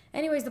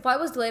 Anyways, the flight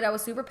was delayed. I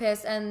was super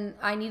pissed, and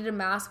I needed a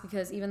mask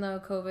because even though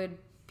COVID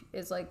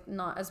is like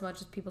not as much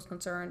as people's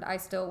concerned, I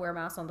still wear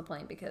masks on the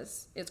plane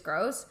because it's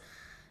gross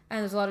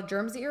and there's a lot of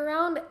germs that you're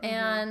around.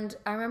 And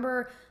I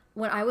remember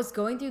when I was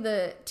going through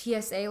the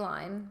TSA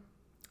line,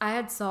 I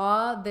had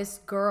saw this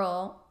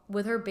girl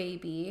with her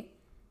baby,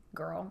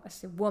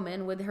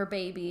 woman with her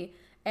baby,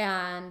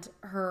 and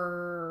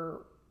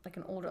her, like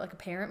an older, like a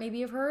parent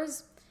maybe of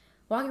hers,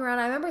 walking around.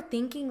 I remember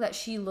thinking that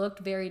she looked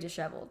very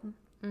disheveled.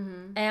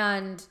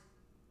 And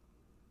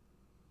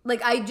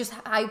like,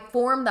 I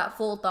formed that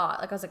full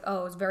thought. Like, I was like,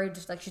 oh, it's very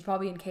just like, she's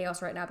probably in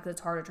chaos right now because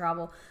it's hard to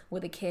travel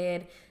with a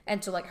kid.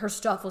 And so like her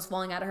stuff was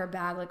falling out of her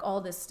bag, like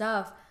all this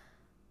stuff.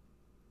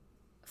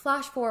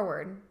 Flash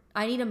forward,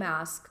 I need a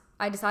mask.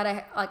 I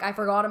decided I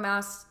forgot a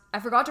mask. I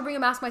forgot to bring a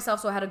mask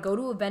myself, so I had to go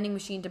to a vending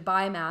machine to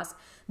buy a mask.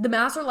 The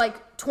masks are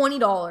like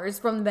 $20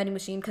 from the vending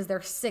machine because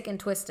they're sick and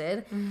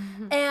twisted.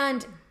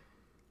 And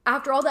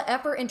after all the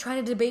effort and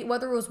trying to debate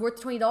whether it was worth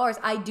 $20,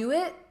 I do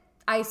it.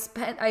 I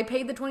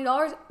paid the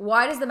 $20.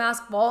 Why does the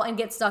mask fall and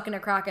get stuck in a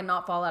crack and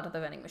not fall out of the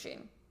vending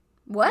machine?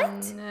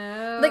 What?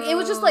 No. Like, it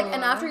was just like,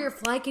 and after your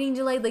flight getting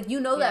delayed, like,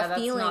 you know that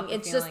feeling.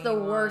 It's just the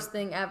worst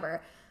thing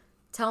ever.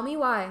 Tell me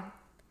why.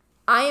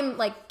 I am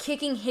like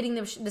hitting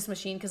this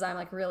machine because I'm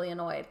like really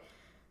annoyed.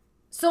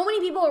 So many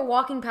people are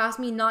walking past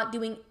me not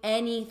doing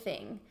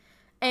anything.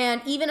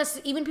 And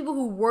even people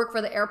who work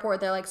for the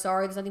airport, they're like,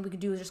 sorry, there's nothing we can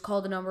do. Just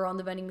call the number on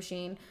the vending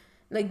machine.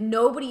 Like,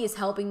 nobody is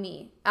helping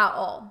me at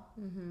all.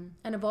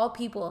 And of all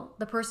people,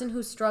 the person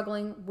who's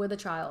struggling with a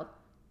child,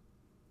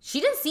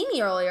 she didn't see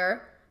me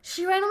earlier.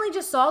 She randomly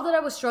just saw that I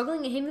was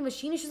struggling and hitting the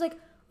machine. And she's like,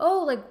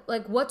 oh,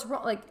 like what's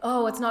wrong? Like,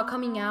 oh, it's not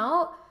coming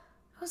out.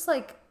 I was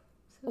like,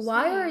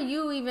 why are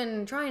you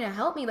even trying to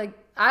help me? Like,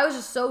 I was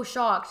just so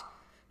shocked.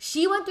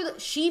 She went through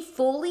she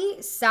fully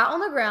sat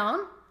on the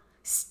ground,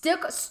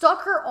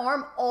 stuck her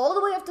arm all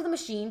the way up to the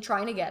machine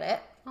trying to get it.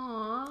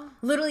 Aww.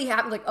 Literally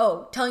happened, like,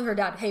 telling her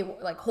dad, hey,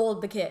 like,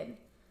 hold the kid.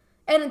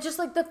 And it's just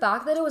like the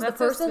fact that it was the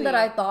person that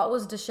I thought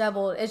was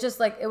disheveled, it's just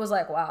like, it was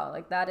like, wow,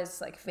 like, that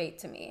is like fate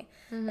to me.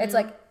 It's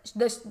like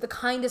the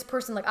kindest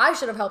person. Like, I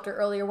should have helped her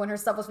earlier when her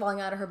stuff was falling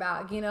out of her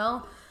bag, you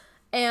know?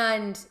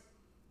 And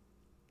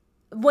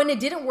when it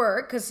didn't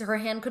work because her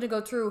hand couldn't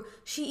go through,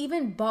 she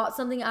even bought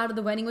something out of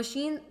the vending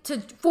machine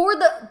for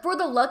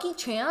the lucky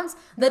chance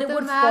that it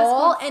would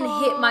fall and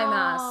hit my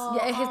mask.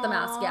 Yeah, it hit the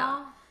mask.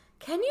 Yeah.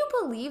 Can you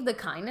believe the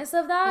kindness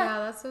of that? Yeah,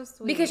 that's so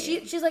sweet. Because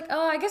she's like,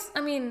 oh, I guess,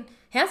 I mean,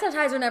 hand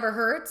sanitizer never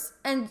hurts,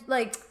 and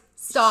like,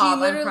 stop.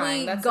 She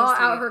literally got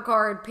out her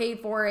card, paid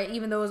for it,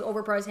 even though it was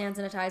overpriced hand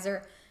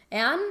sanitizer,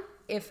 and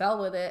it fell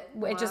with it.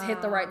 It just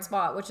hit the right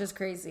spot, which is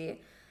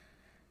crazy.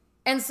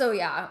 And so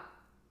yeah.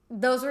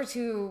 Those were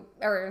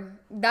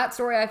that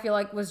story I feel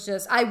like was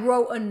just, I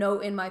wrote a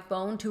note in my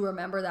phone to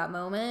remember that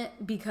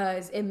moment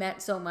because it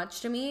meant so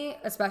much to me,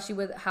 especially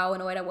with how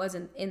annoyed I was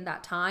in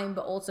that time,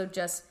 but also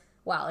just,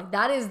 wow, like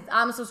that is,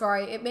 I'm so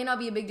sorry. It may not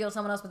be a big deal to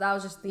someone else, but that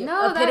was just the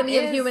epitome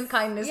of human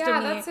kindness to me.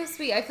 Yeah, that's so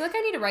sweet. I feel like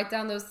I need to write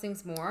down those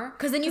things more.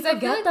 Because then you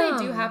forget them. I feel like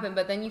they do happen,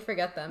 but then you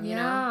forget them, you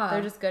know?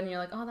 They're just good and you're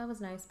like, oh, that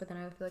was nice, but then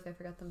I feel like I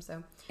forgot them,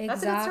 so.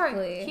 That's a good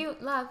story.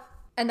 Cute, love.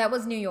 And that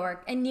was New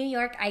York. In New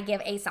York, I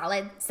give a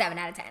solid 7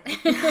 out of 10.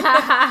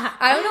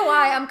 I don't know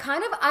why.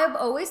 I've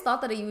always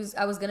thought that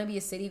I was going to be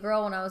a city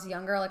girl when I was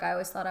younger. Like, I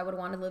always thought I would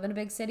want to live in a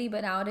big city.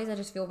 But nowadays, I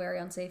just feel very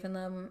unsafe in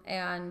them.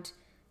 And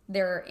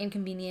they're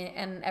inconvenient.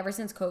 And ever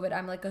since COVID,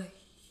 I'm like a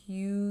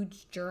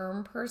huge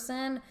germ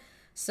person.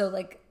 So,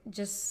 like,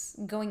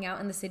 just going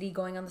out in the city,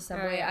 going on the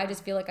subway, I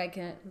just feel like I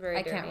can't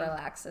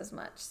relax as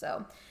much.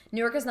 So, New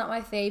York is not my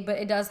fave, but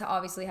it does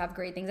obviously have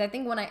great things. I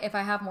think if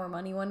I have more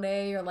money one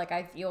day, or like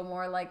I feel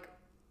more like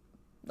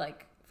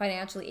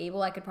financially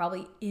able, I could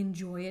probably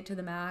enjoy it to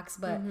the max.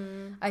 But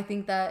I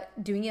think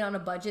that doing it on a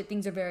budget,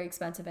 things are very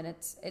expensive, and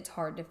it's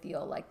hard to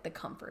feel like the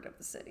comfort of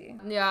the city.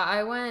 Yeah,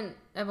 I've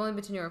only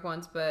been to New York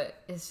once,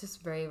 but it's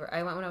just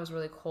I went when I was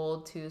really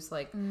cold too. So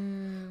like,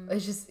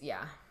 it's just,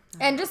 yeah.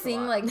 And just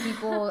seeing like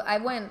people, I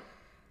went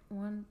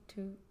 1,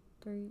 2,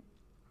 3.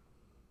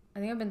 I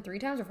think I've been 3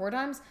 times or 4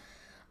 times.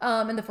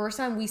 And the first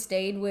time we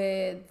stayed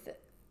with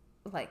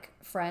like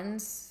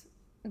friends.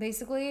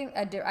 Basically,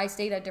 I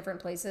stayed at different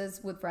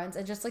places with friends,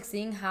 and just like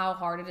seeing how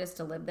hard it is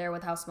to live there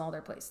with how small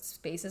their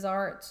spaces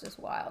are, it's just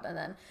wild. And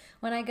then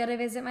when I go to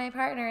visit my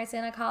partner, I stay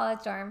in a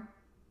college dorm.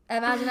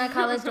 Imagine a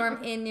college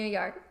dorm in New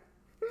York.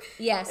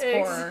 Yes,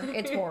 horror.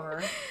 It's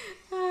horror.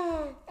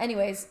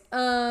 Anyways,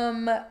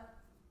 oh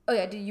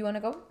yeah, do you want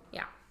to go?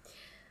 Yeah.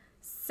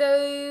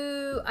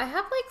 So I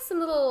have like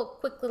some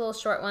quick little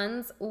short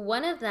ones.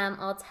 One of them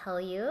I'll tell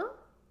you.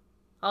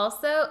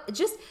 Also,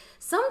 just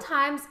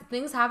sometimes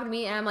things happen to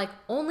me and I'm like,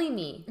 only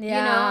me. Yeah.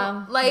 You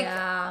know? Like,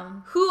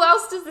 who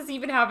else does this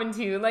even happen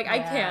to? Like, I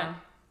can't.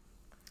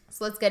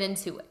 So let's get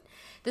into it.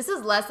 This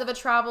is less of a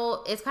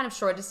travel. It's kind of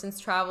short distance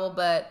travel,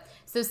 but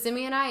so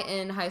Simi and I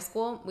in high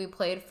school, we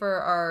played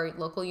for our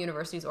local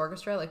university's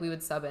orchestra. Like, we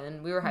would sub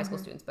in. We were high school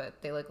students,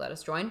 but they like let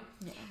us join.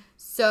 Yeah.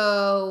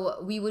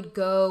 So we would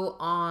go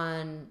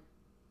on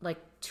like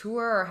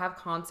tour or have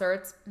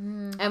concerts,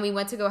 and we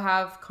went to go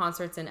have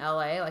concerts in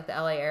LA, like the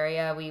LA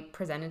area. We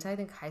presented to I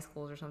think high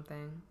schools or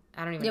something.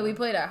 I don't even know. We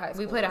played at high schools.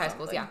 We played at high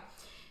schools, yeah.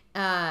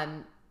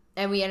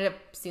 And we ended up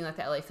seeing like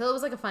the LA Phil. It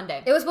was like a fun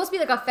day. It was supposed to be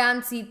like a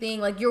fancy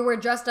thing, like we're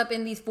dressed up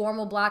in these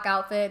formal black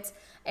outfits,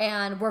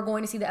 and we're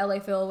going to see the LA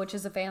Phil, which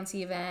is a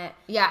fancy event.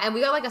 Yeah, and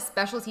we got like a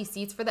specialty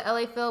seats for the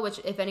LA Phil,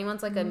 which if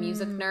anyone's like a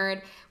music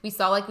nerd, we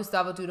saw like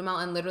Gustavo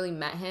Dudamel and literally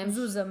met him.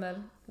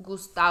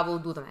 Gustavo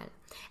Dudamel.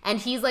 And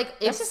he's like,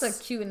 that's just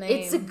a cute name.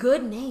 It's a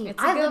good name.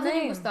 I love the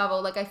name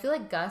Gustavo. Like, I feel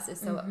like Gus is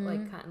so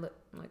like kind of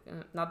like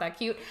not that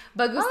cute,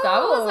 but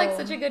Gustavo is like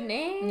such a good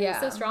name. Yeah,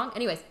 so strong.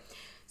 Anyways,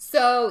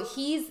 so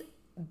he's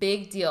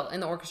big deal in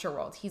the orchestra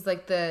world. He's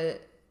like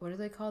what are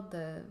they called?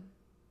 The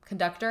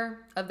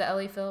conductor of the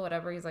LA Phil,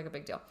 whatever. He's like a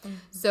big deal.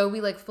 So we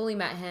like fully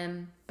met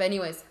him. But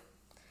anyways,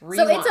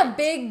 rewind. So it's a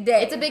big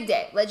day. It's a big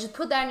day. Let's just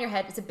put that in your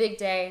head. It's a big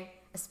day,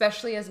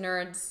 especially as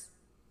nerds.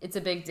 It's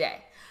a big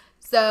day.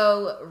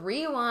 So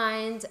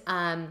rewind.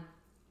 I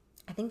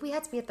think we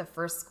had to be at the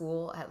first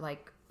school at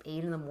like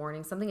 8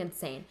 a.m, something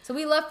insane. So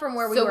we left from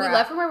where we were.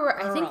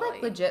 I think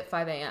like legit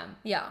 5 a.m.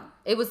 Yeah.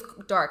 It was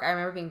dark. I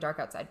remember being dark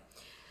outside.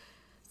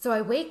 So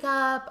I wake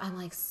up, I'm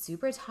like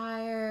super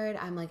tired.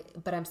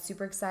 But I'm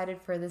super excited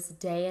for this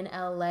day in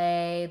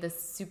LA, this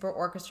super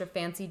orchestra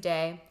fancy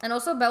day. And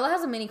also Bella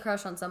has a mini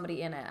crush on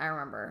somebody in it, I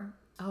remember.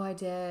 Oh, I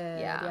did.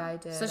 Yeah, I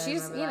did. So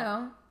she's,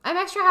 I'm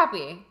extra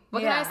happy.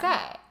 What can I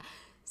say?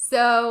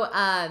 So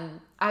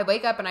I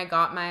wake up and I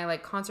got my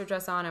like concert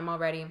dress on. I'm all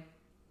ready.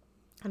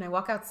 And I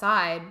walk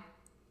outside.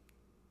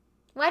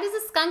 Why does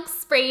a skunk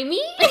spray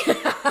me?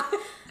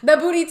 The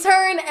booty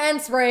turned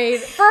and sprayed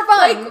for fun.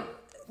 Like,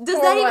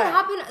 does that even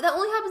happen? That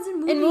only happens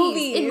in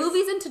movies. In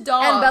movies and to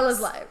dogs. And Bella's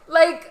life.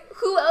 Like,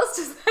 who else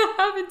does that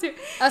happen to?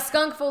 A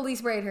skunk fully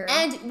sprayed her.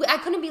 And I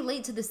couldn't be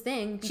late to this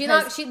thing.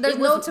 There's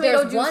no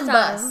tomato juice one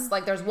time. bus.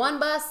 Like, there's one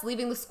bus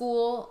leaving the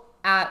school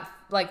at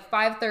like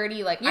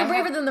 5:30. Like, you're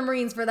braver than the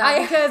Marines for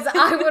that, because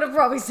I would have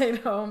probably stayed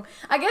home.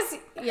 I guess,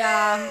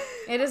 yeah,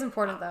 it is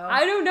important though.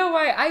 I don't know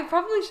why. I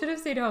probably should have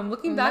stayed home.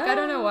 Looking back, I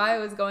don't know why I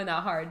was going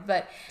that hard.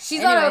 But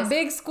she's on a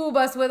big school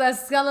bus with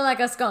us, smelling like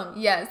a skunk.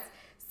 Yes.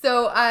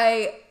 So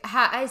I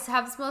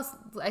smell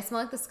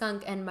like the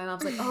skunk, and my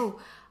mom's like, oh,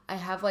 I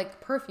have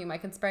like perfume I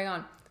can spray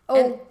on. Oh,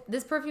 and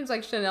this perfume's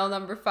like Chanel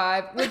No.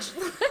 5, which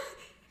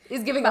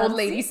is giving old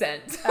lady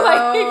scent.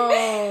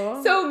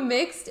 So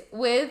mixed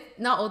with,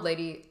 not old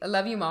lady, I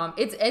love you, mom.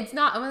 It's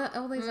not,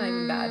 old lady's not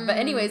even bad. But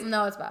anyways.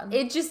 No, it's bad.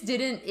 It just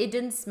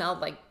didn't smell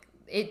like,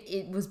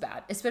 it was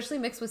bad. Especially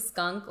mixed with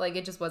skunk. Like,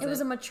 it just wasn't. It was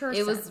a mature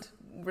scent. It was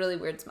really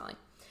weird smelling.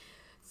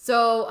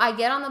 So I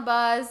get on the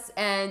bus,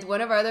 and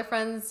one of our other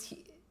friends,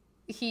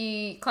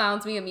 he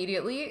clowns me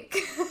immediately.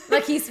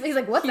 Like he's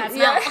like, what's that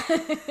smell?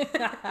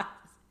 Yeah.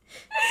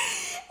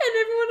 And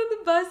everyone on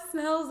the bus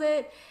smells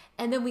it.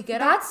 And then we get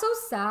That's so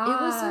sad.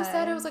 It was so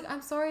sad. I was like,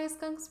 I'm sorry a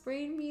skunk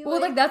sprayed me.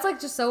 Well, like that's like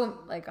just so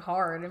like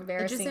hard,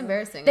 embarrassing. It's just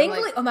embarrassing.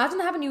 Thankfully, imagine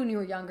that happened to you when you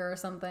were younger or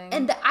something.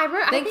 And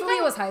thankfully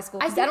it was high school.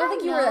 I don't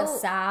think you were that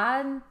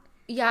sad.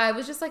 Yeah, it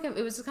was just kind of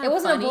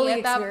funny a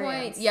at that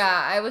experience. point. Yeah,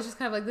 I was just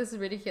kind of like, this is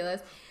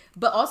ridiculous.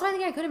 But also, I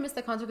think I could have missed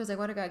the concert because I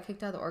would have got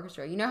kicked out of the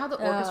orchestra. You know how the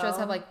orchestras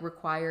have like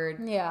required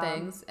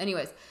things?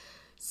 Anyways,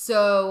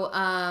 so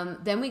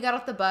then we got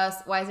off the bus.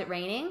 Why is it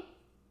raining?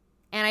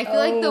 And I feel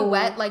like the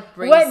wet like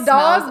brings wet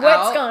dog, smells wet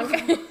out.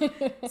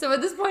 skunk. So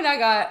at this point, I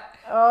got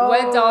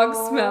wet dog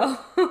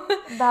smell,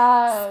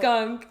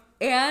 skunk,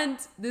 and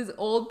this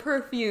old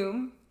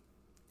perfume.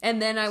 And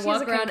then I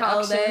walk around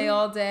LA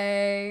all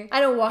day.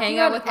 I know, walking hang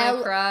out with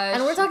my crush.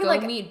 And we're talking go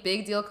like meet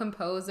big deal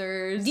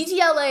composers.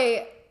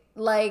 DTLA,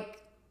 like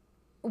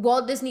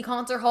Walt Disney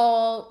Concert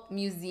Hall,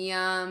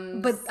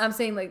 museums. But I'm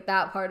saying like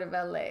that part of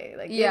LA.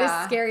 Like it is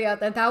scary out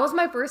there. That was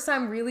my first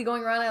time really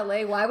going around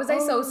LA. Why was I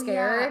so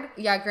scared?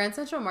 Yeah, Grand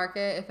Central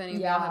Market, if any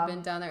of y'all have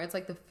been down there, it's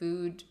like the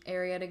food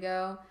area to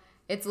go.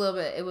 It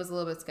was a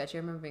little bit sketchy.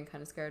 I remember being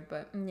kind of scared,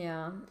 but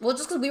yeah. Well,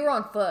 just because we were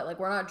on foot, like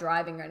we're not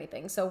driving or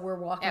anything, so we're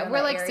walking. Yeah,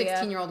 we're like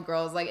 16-year-old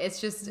girls. Like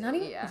it's just not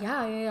even.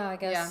 Yeah. I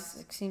guess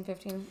 16,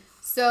 15.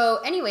 So,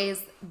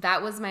 anyways,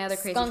 that was my other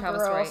crazy travel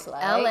story.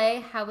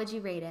 LA, how would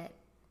you rate it?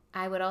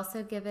 I would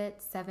also give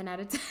it 7 out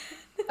of 10.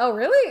 Oh,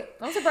 really?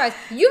 I'm surprised.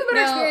 You have a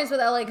better experience with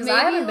LA because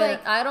I haven't been.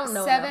 I don't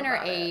know. 7 or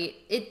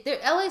 8.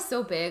 LA's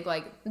so big.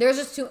 Like there's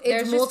just too.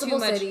 It's multiple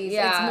cities.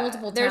 Yeah, it's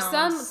multiple towns. There's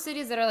some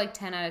cities that are like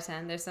 10 out of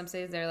 10. There's some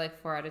cities that are like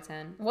 4 out of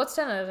 10. What's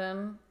 10 out of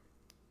 10?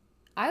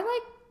 I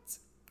liked.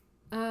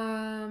 I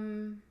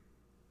don't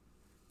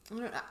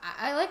know.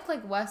 I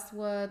like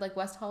Westwood, like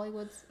West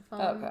Hollywood's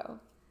fun. Okay.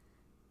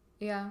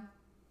 Yeah.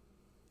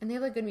 And they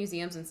have like good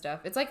museums and stuff.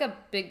 It's like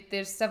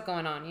there's stuff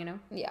going on, you know?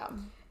 Yeah.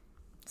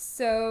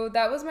 So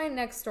that was my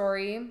next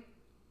story.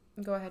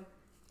 Go ahead.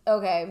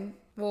 Okay.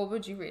 Well,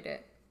 would you rate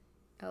it?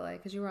 LA,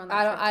 because you were on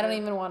that. I don't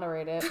even want to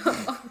rate it.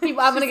 I'm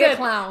gonna get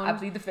clowned. I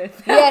plead the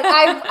fifth. Yeah,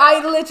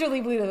 I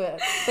literally plead the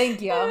fifth.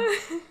 Thank you.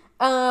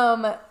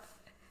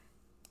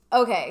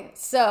 Okay,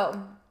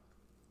 so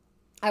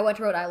I went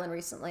to Rhode Island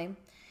recently.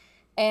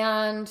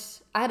 And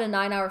I had a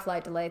 9-hour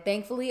flight delay.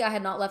 Thankfully, I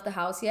had not left the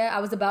house yet.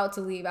 I was about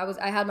to leave.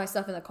 I had my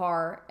stuff in the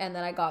car, and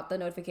then I got the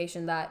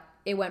notification that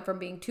it went from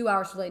being 2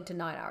 hours delayed to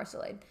 9 hours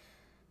delayed.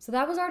 So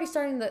that was already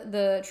starting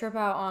the trip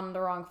out on the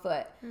wrong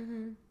foot.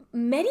 Mm-hmm.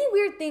 Many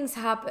weird things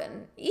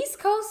happen. East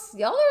Coast,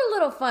 y'all are a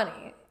little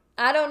funny.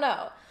 I don't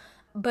know.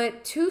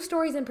 But 2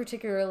 stories in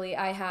particularly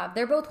I have.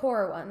 They're both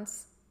horror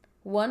ones.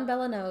 One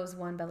Bella knows,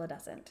 one Bella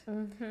doesn't.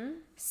 Mm-hmm.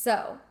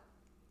 So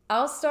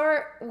I'll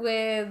start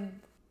with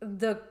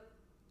the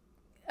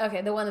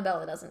one that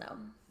Bella doesn't know.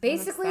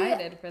 Basically, I'm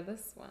excited for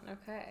this one.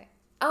 Okay.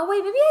 Oh,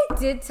 wait, maybe I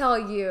did tell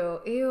you.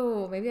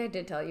 Ew, maybe I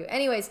did tell you.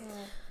 Anyways,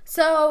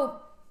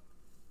 so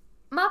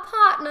my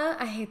partner,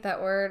 I hate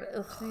that word.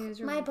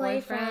 My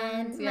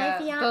boyfriend, my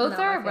fiance. Both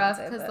are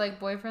rough because like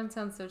boyfriend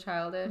sounds so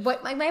childish.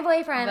 But like my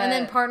boyfriend, and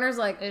then partner's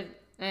like,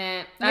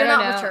 you're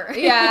not mature.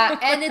 Yeah,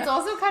 and it's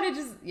also kind of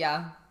just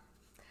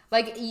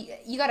like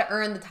you got to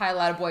earn the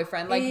title out of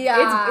boyfriend. Like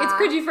it's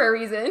cringy for a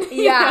reason.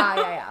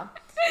 Yeah.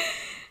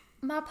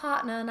 My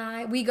partner and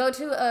I, we go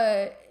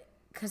to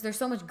because there's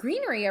so much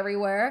greenery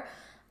everywhere.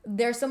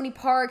 There's so many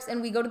parks,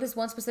 and we go to this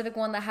one specific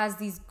one that has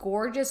these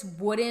gorgeous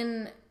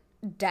wooden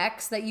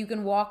decks that you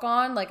can walk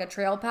on, like a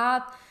trail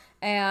path.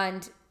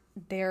 And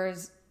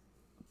there's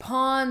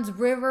ponds,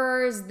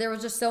 rivers. There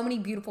was just so many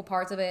beautiful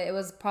parts of it. It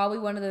was probably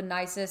one of the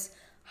nicest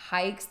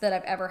hikes that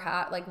I've ever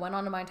went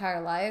on in my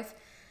entire life.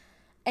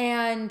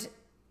 And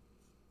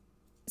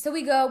so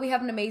we go, we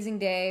have an amazing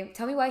day.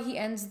 Tell me why he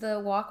ends the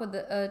walk with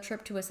a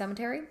trip to a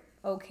cemetery.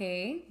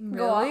 Okay. Really?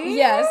 Go on.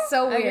 Yes,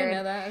 so weird. I didn't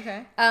know that.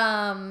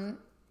 Okay.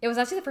 It was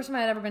actually the first time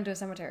I had ever been to a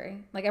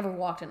cemetery. Like, ever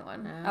walked in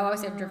one. I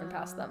obviously have driven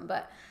past them,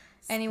 but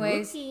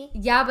anyways. Spooky.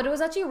 Yeah, but it was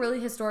actually a really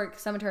historic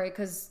cemetery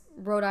because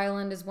Rhode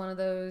Island is one of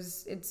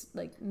those, it's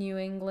like New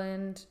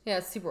England. Yeah,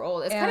 it's super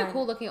old. It's kind of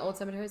cool looking at old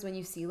cemeteries when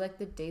you see like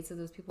the dates of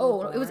those people.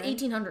 Oh, it was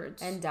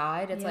 1800s. And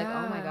died. It's like,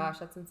 oh my gosh,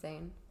 that's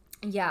insane.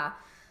 Yeah.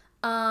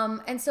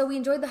 And so we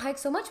enjoyed the hike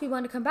so much we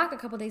wanted to come back a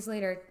couple days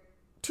later.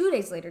 2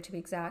 days later, to be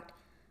exact.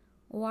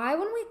 Why,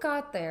 when we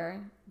got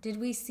there, did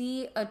we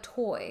see a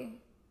toy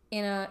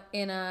in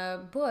a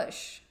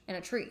bush in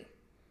a tree?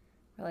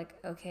 We're like,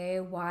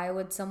 okay, why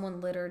would someone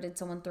litter? Did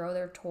someone throw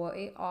their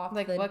toy off?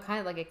 Like what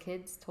kind? Like a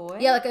kid's toy?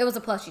 Yeah, like it was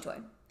a plushie toy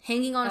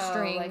hanging on a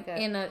string like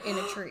in a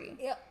tree.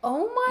 Yeah.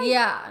 Oh my.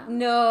 Yeah.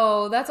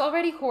 No, that's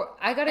already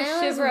I got a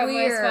shiver up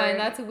my spine.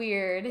 That's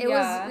weird. It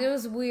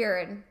was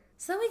weird.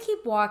 So then we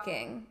keep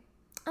walking,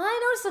 and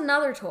I noticed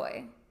another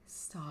toy.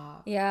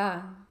 Stop.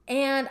 Yeah.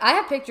 And I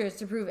have pictures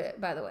to prove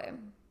it, by the way.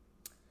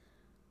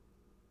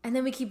 And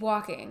then we keep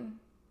walking.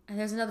 And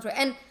there's another toy.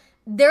 And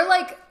they're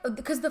like,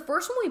 because the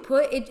first one we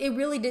put, it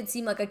really did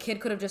seem like a kid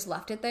could have just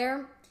left it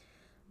there.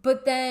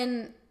 But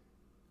then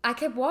I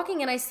kept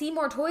walking and I see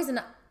more toys.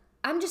 And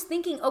I'm just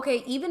thinking,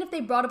 okay, even if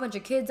they brought a bunch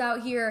of kids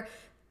out here,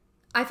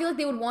 I feel like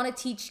they would want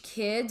to teach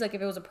kids, like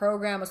if it was a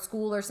program, a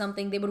school or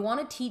something, they would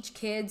want to teach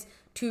kids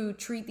to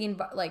treat the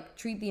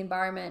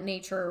environment,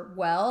 nature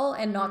well,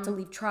 and not to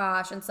leave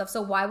trash and stuff.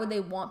 So why would they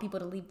want people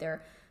to leave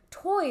their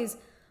toys?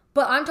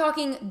 But I'm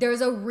talking, there's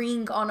a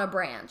ring on a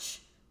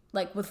branch,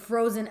 like with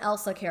frozen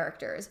Elsa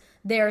characters.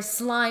 There's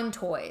slime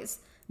toys.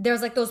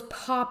 There's like those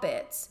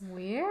poppets.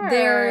 Weird.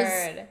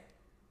 There's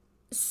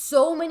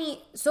so many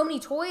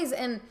toys,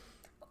 and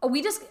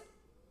we just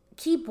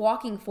keep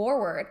walking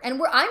forward,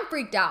 and I'm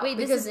freaked out. Wait,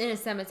 this is in a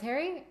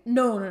cemetery?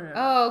 No.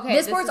 Oh, okay.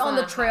 This part's on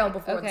the trail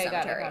before the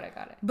cemetery.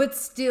 Got it. But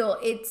still,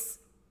 it's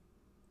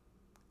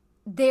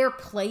their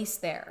place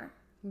there.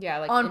 Yeah,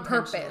 like on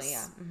purpose.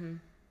 Yeah. Mm-hmm.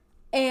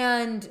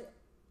 And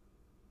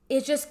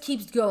it just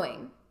keeps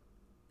going.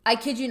 I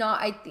kid you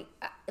not, I think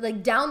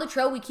like down the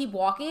trail we keep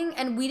walking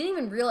and we didn't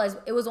even realize,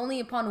 it was only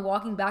upon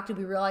walking back did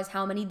we realize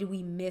how many did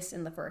we miss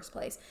in the first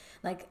place.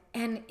 Like,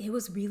 and it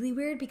was really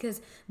weird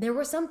because there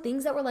were some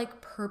things that were like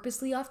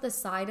purposely off the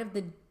side of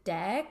the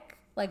deck,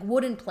 like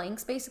wooden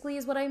planks basically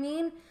is what I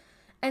mean.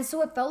 And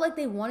so it felt like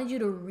they wanted you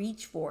to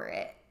reach for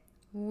it.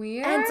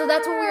 Weird. And so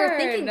that's what we were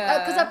thinking.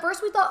 Because at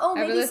first we thought, oh,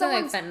 maybe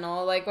someone's... like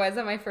fentanyl. Like, why is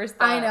that my first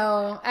thought? I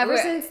know. Ever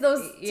since those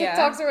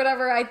TikToks or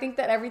whatever, I think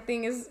that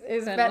everything is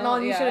fentanyl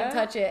and you shouldn't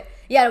touch it.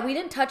 Yeah, we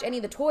didn't touch any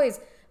of the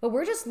toys. But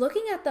we're just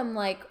looking at them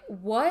like,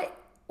 what?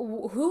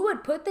 Who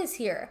would put this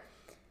here?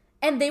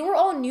 And they were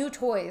all new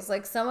toys.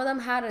 Like, some of them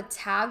had a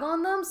tag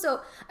on them.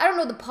 So, I don't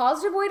know. The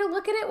positive way to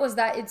look at it was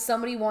that it's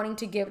somebody wanting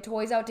to give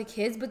toys out to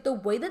kids. But the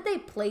way that they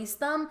place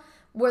them...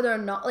 where they're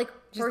not like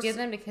just give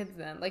them to kids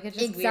then, like it's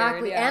just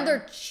exactly weird, yeah. And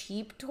they're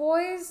cheap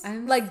toys.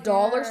 I'm like scared.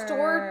 Dollar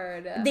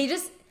store.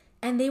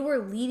 They were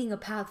leading a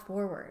path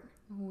forward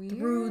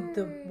through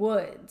the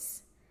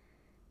woods.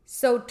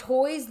 So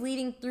toys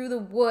leading through the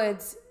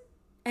woods,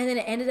 and then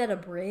it ended at a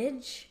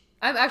bridge.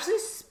 I'm actually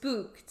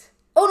spooked.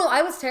 Oh no,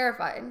 I was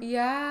terrified.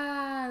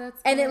 Yeah,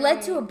 that's and it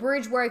led to a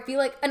bridge where I feel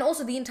like, and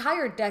also the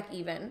entire deck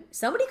even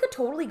somebody could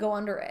totally go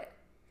under it.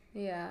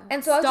 Yeah.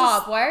 And so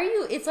why are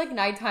you, it's like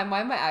nighttime,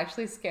 why am I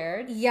actually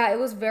scared? Yeah, it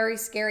was very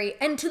scary.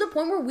 And to the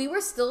point where we were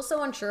still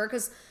so unsure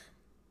because,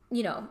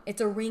 you know,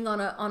 it's a ring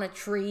on a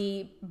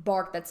tree,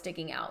 bark that's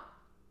sticking out.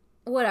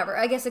 Whatever.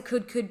 I guess a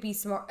kid could be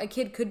smart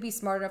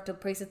enough to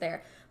place it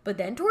there. But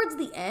then towards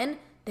the end,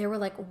 there were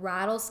like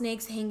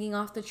rattlesnakes hanging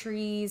off the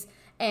trees,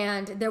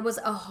 and there was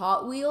a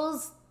Hot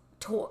Wheels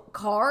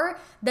car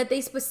that they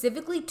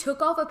specifically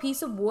took off a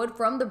piece of wood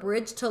from the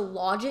bridge to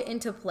lodge it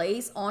into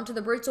place onto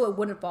the bridge so it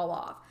wouldn't fall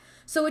off.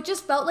 So it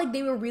just felt like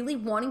they were really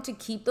wanting to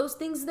keep those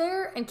things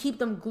there and keep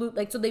them glued,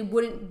 like so they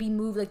wouldn't be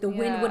moved, like the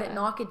wind wouldn't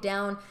knock it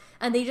down.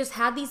 And they just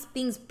had these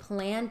things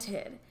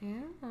planted.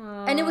 Yeah.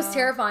 And it was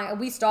terrifying.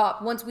 We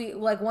stopped once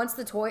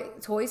the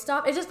toys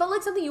stopped. It just felt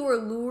like something you were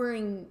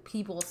luring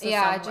people to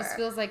somewhere. It just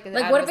feels like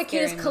what if a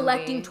kid is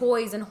collecting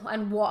toys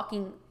and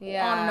walking on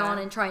and on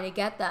and trying to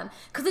get them?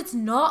 Because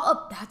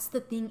that's the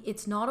thing.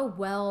 It's not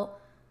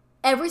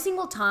every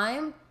single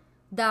time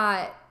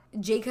that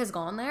Jake has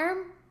gone there,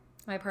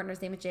 my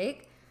partner's name is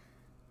Jake,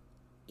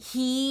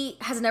 he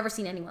has never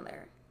seen anyone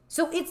there.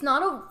 So it's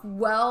not a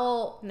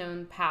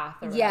well-known path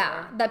or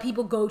whatever. That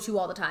people go to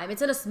all the time.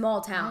 It's in a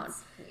small town.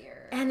 That's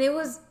weird. And it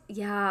was,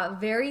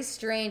 very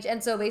strange.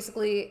 And so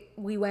basically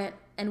we went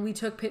and we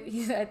took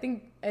I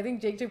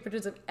think Jake took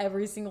pictures of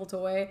every single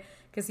toy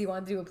because he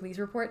wanted to do a police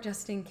report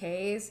just in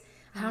case.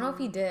 I don't know if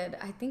he did.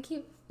 I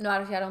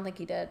don't think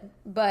he did.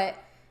 But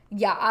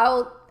yeah,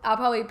 I'll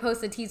probably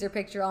post a teaser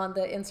picture on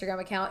the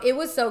Instagram account. It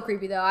was so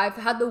creepy though. I've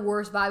had the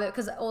worst vibe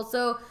because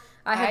also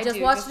I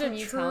watched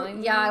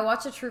I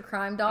watched a true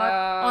crime doc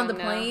on the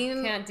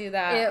plane. Can't do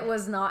that. It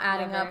was not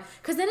adding up.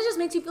 Because then it just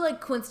makes you feel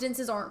like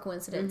coincidences aren't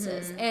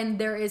coincidences. And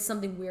there is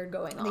something weird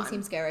going on. They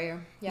seem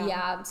scarier.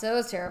 Yeah, so it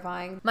was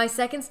terrifying. My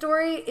second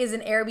story is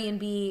an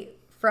Airbnb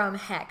from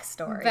Heck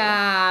story.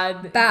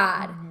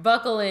 Bad.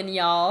 Buckle in,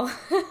 y'all.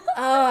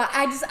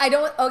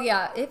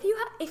 If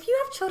you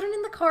have children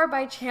in the car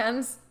by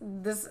chance,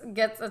 this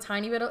gets a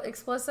tiny bit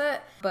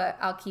explicit, but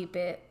I'll keep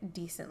it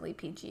decently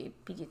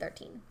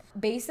PG-13.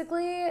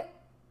 Basically,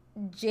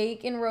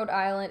 Jake in Rhode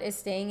Island is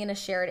staying in a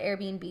shared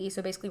Airbnb,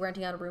 so basically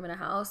renting out a room in a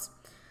house.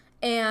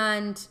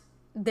 And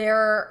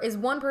there is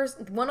one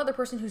other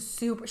person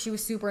she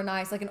was super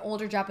nice, like an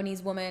older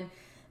Japanese woman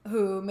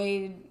who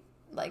made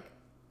like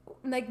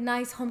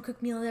nice home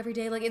cooked meals every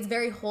day. Like it's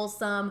very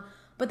wholesome.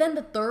 But then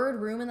the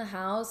third room in the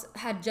house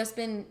had just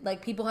been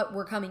like people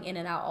were coming in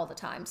and out all the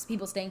time. So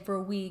people staying for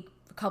a week,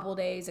 a couple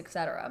days,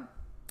 etc.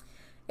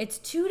 It's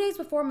 2 days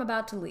before I'm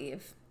about to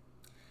leave.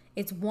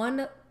 It's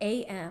 1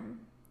 a.m.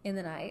 in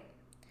the night.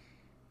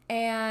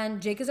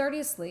 And Jake is already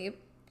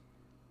asleep.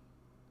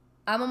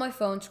 I'm on my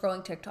phone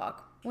scrolling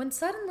TikTok when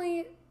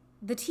suddenly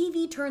the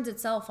TV turns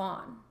itself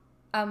on.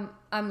 I'm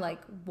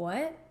like,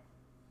 what?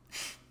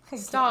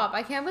 Stop.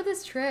 I can't with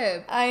this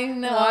trip. I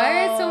know.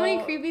 Why are so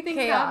many creepy things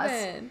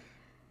happen?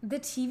 The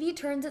TV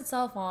turns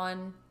itself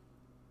on,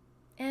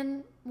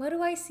 and what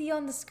do I see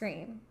on the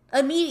screen?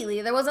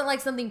 Immediately, there wasn't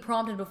like something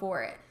prompted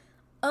before it.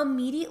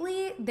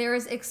 Immediately, there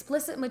is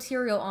explicit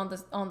material on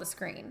the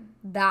screen.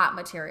 That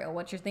material.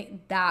 What you're thinking?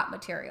 That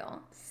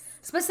material.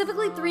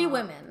 Specifically, 3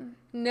 women.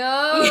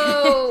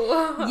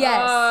 No.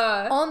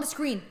 Yes. On the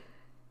screen.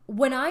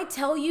 When I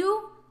tell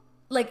you,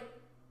 like,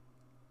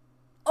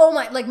 oh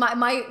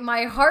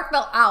my heart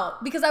fell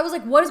out because I was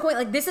like, what is going,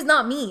 like, this is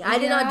not me. I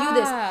did not do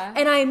this.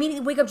 And I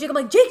immediately wake up Jake. I'm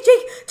like, Jake,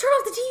 turn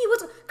off the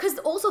TV. Because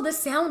also the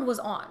sound was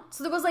on.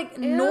 So there was like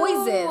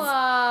noises.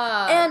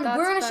 And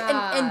we're in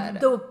and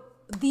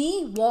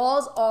the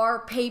walls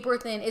are paper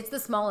thin. It's the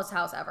smallest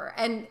house ever.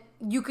 And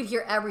you could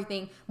hear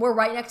everything. We're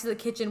right next to the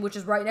kitchen, which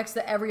is right next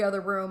to every other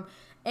room.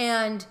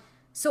 And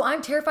so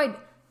I'm terrified.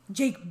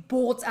 Jake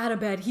bolts out of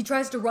bed. He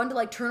tries to run to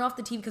like turn off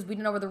the TV because we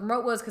didn't know where the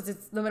remote was because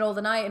it's the middle of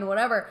the night and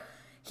whatever.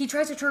 He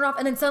tries to turn it off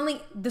and then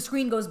suddenly the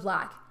screen goes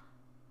black.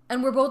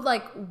 And we're both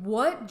like,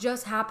 what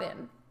just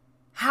happened?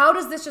 how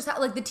does this just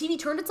like the TV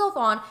turned itself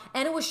on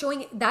and it was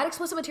showing that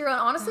explicit material,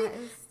 and honestly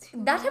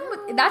that's kind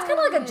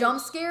of like a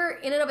jump scare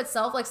in and of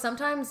itself. Like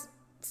sometimes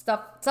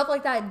stuff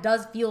like that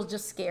does feel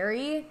just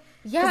scary.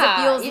 Yeah,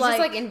 it feels just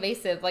like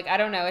invasive. Like I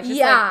don't know, it's just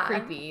like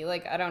creepy.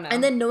 Like I don't know.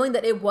 And then knowing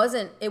that it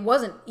wasn't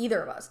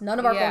either of us, none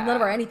of our phones, none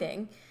of our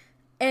anything,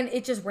 and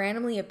it just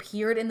randomly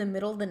appeared in the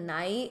middle of the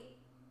night.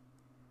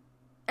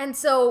 And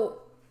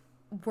so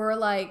we're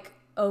like,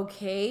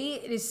 okay,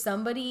 is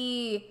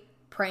somebody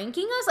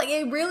pranking us? Like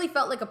it really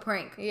felt like a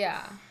prank.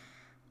 Yeah.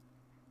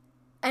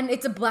 And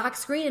it's a black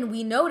screen, and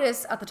we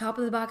notice at the top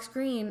of the black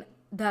screen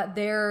that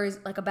there's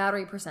like a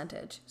battery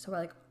percentage. So we're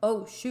like,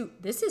 oh shoot,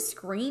 this is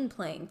screen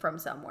playing from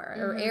somewhere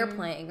or air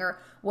playing or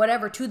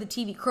whatever to the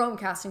TV,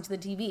 Chromecasting to the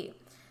TV.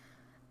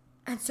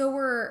 And so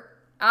we're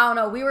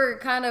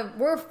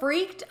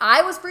freaked.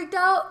 I was freaked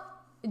out.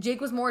 Jake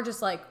was more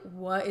just like,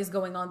 what is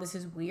going on? This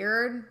is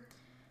weird.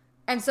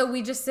 And so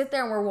we just sit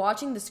there and we're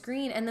watching the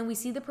screen, and then we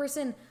see the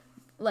person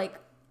like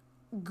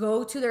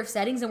go to their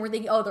settings, and we're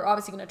thinking, oh, they're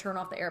obviously going to turn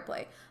off the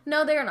AirPlay.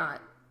 No, they're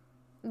not.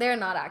 They're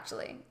not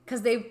actually,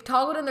 because they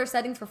toggled in their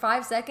settings for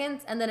 5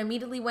 seconds and then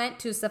immediately went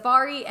to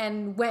Safari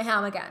and went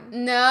ham again.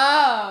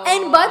 No.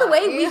 And by the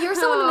way, we hear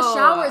someone in the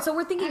shower, so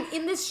we're thinking,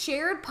 in this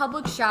shared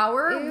public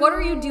shower, what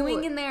are you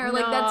doing in there?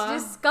 Like,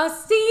 that's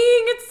disgusting.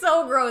 It's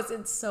so gross.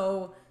 It's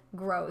so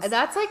gross.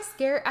 That's like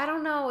scary. I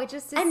don't know. It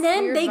just is. And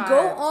then they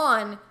go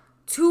on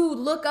to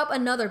look up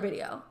another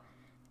video,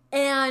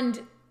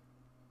 and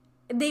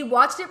they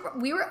watched it.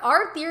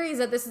 Our theory is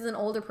that this is an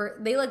older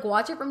person. They like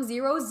watch it from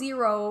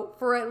 0-0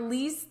 for at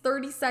least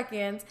 30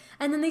 seconds,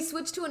 and then they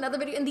switch to another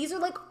video. And these are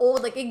like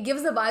old. Like it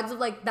gives the vibes of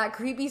like that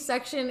creepy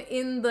section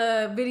in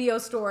the video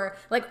store,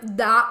 like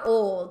that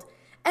old.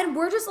 And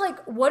we're just like,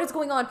 what is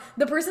going on?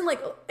 The person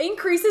like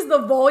increases the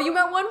volume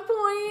at one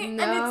point,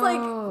 and it's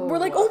like we're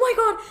like, oh my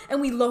god, and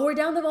we lower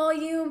down the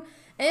volume,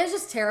 and it's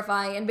just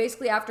terrifying. And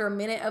basically, after a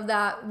minute of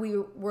that, we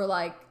were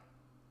like,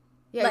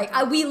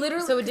 we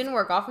literally. So it didn't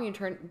work off when you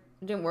turned.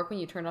 It didn't work when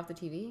you turned off the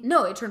TV?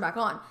 No, it turned back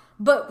on.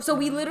 But so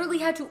we literally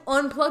had to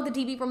unplug the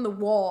TV from the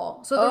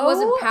wall so there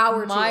wasn't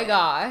power to it. Oh my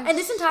gosh. And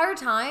this entire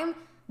time,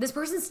 this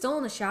person's still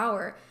in the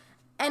shower.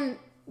 And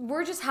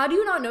we're just, how do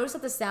you not notice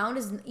that the sound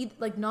is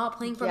like not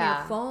playing from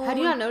your phone? How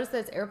do you not notice that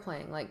it's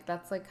airplaying? Like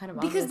that's like kind of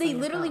obvious. Because they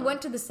literally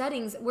went to the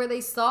settings where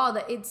they saw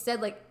that it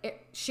said like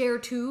share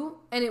to,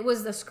 and it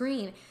was the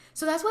screen.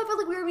 So that's why I felt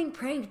like we were being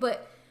pranked.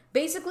 But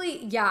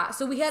basically, yeah.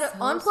 So we had to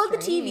unplug the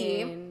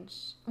TV.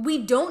 We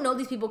don't know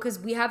these people because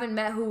we haven't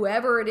met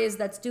whoever it is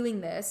that's doing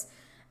this.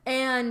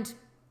 And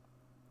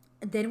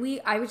then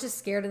I was just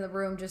scared in the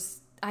room.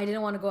 I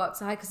didn't want to go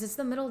outside because it's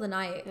the middle of the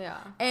night. Yeah.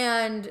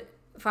 And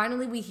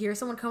finally we hear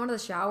someone come into the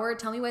shower.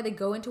 Tell me why they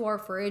go into our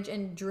fridge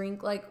and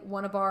drink like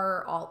one of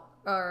our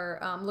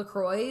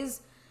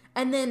LaCroix.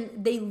 And then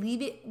they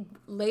leave it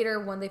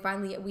later when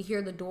we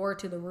hear the door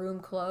to the room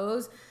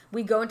close.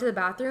 We go into the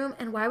bathroom,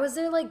 and why was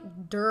there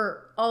like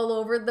dirt all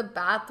over the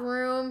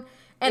bathroom?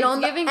 And it's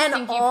giving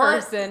stinky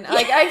person.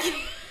 Like I can't.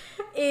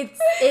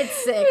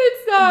 It's sick.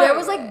 There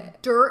was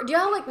like dirt. Do you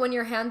know how like when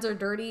your hands are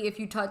dirty, if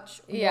you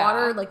touch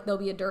water, like there'll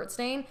be a dirt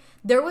stain?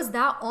 There was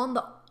that on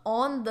the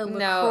LaCroix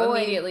No,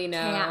 immediately no.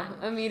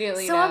 can.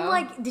 Immediately so no. I'm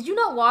like, did you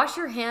not wash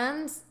your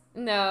hands?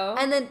 No.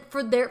 And then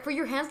for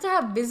your hands to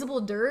have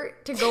visible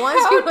dirt to go on.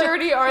 How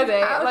dirty are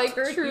they? How like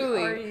dirty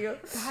truly. Are you?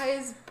 That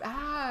is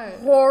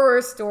bad.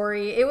 Horror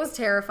story. It was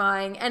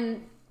terrifying.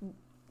 And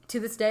to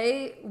this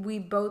day,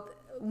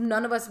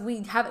 none of us, we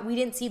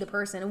didn't see the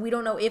person, and we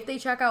don't know if they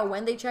check out,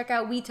 when they check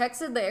out. We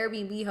texted the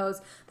Airbnb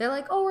host. They're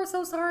like, oh, we're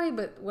so sorry,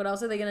 but what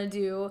else are they gonna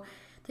do?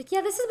 Like,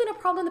 yeah, this has been a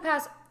problem in the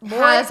past.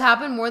 Has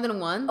happened more than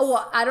once? Oh,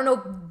 well, I don't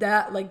know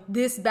that like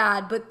this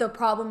bad, but the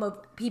problem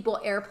of people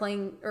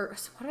airplaying, or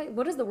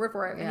what is the word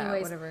for it? Yeah,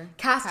 anyways, whatever.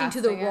 Casting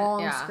to the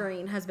wrong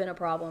screen has been a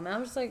problem. And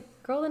I'm just like,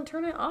 girl, then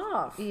turn it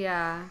off.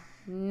 Yeah,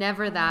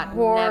 never that.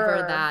 Horror.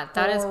 Never that.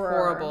 That is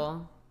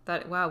horrible.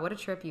 Wow, what a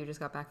trip you just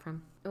got back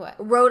from. What?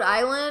 Rhode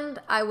Island,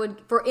 I would,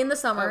 for in the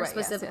summer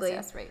specifically.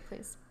 Yes, right,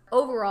 please.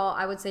 Overall,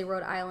 I would say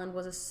Rhode Island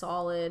was a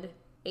solid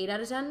 8 out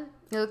of 10.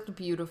 It looked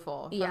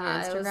beautiful from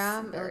Instagram.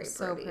 It was very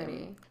so pretty.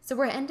 pretty. So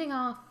we're ending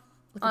off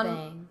with a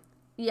bang.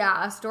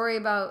 Yeah, a story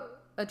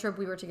about a trip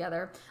we were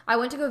together. I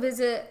went to go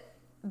visit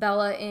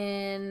Bella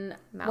in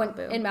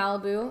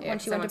Malibu when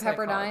she went to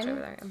Pepperdine.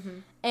 Mm-hmm.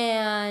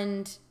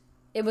 And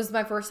it was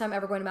my first time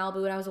ever going to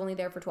Malibu, and I was only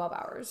there for 12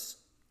 hours.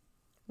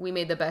 We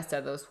made the best out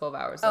of those 12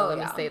 hours, so let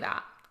me say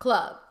that.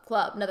 Club.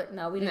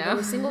 We didn't go to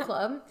a single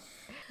club.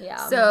 Yeah.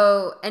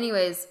 So,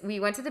 anyways, we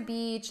went to the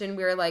beach, and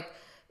we were like,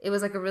 it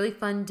was like a really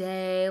fun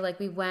day. Like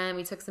we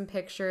took some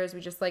pictures, we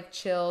just like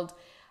chilled.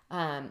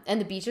 And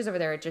the beaches over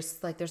there are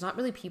just like, there's not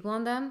really people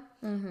on them,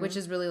 which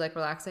is really like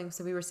relaxing.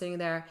 So we were sitting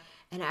there,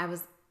 and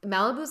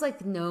Malibu's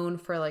like known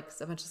for like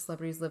a bunch of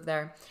celebrities live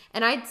there.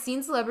 And I'd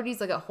seen celebrities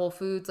like at Whole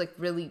Foods, like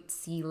really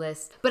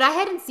C-list, but I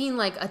hadn't seen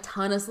like a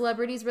ton of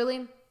celebrities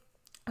really.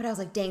 But I was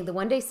like, dang, the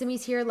one day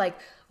Simi's here, like,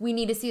 we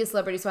need to see a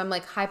celebrity. So I'm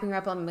like hyping her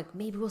up. I'm like,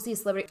 maybe we'll see a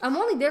celebrity. I'm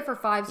only there for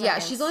 5 seconds. Yeah,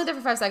 she's only there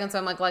for 5 seconds. So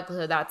I'm like,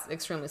 likelihood that's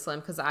extremely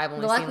slim because I've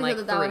only seen like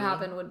that would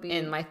happen would be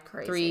in my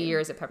crazy. 3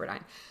 years at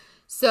Pepperdine.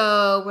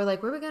 So we're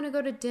like, where are we going to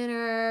go to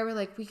dinner? We're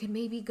like, we could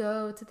maybe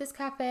go to this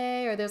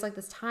cafe, or there's like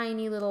this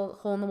tiny little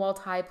hole in the wall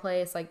Thai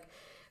place. Like,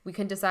 we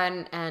couldn't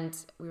decide. And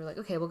we were like,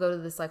 okay, we'll go to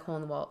this like hole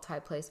in the wall Thai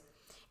place.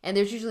 And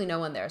there's usually no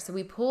one there. So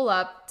we pull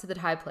up to the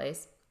Thai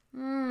place.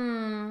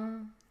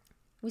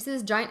 We see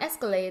this giant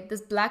Escalade, this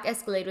black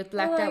Escalade with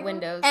blacked out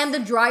windows. And the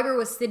driver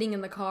was sitting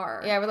in the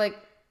car. Yeah, we're like,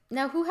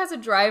 now who has a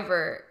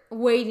driver?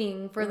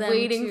 Waiting for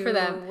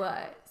them.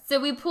 What? So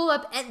we pull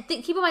up, and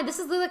keep in mind, this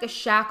is literally like a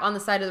shack on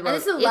the side of the road. And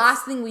this is the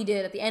last thing we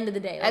did at the end of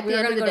the day. Like, we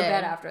were going to go to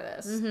bed after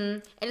this. Mm-hmm.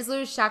 And it's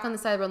literally a shack on the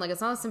side of the road. Like,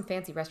 it's not some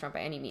fancy restaurant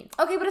by any means.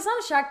 Okay, but it's not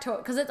a shack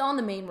because it's on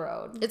the main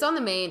road. It's on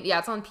the main,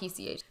 it's on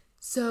PCH.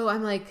 So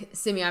I'm like,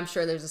 Simi, I'm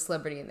sure there's a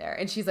celebrity in there.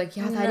 And she's like,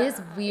 yeah, that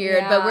is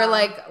weird. Yeah. But we're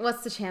like,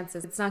 what's the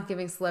chances? It's not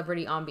giving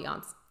celebrity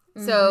ambiance.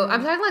 So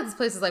I'm talking like this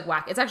place is like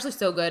whack. It's actually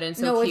so good and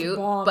so cute,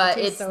 but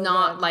it's so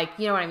not good. Like,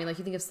 you know what I mean? Like,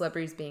 you think of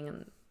celebrities being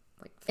in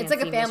like fancy it's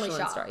like a family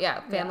Michelin shop. Store.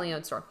 Yeah,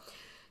 family-owned store.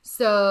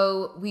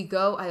 So we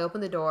go, I open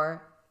the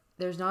door.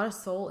 There's not a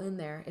soul in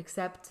there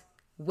except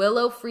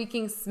Willow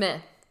freaking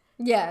Smith.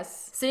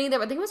 Yes. Sitting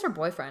there, I think it was her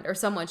boyfriend or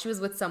someone. She was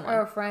with someone.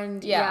 Or a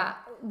friend. Yeah.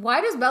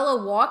 Why does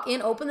Bella walk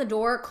in, open the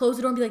door, close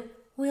the door, and be like,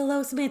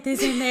 Willow Smith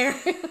is in there?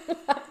 She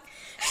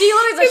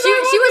literally,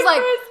 she was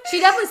like, she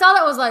definitely saw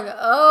that and was like,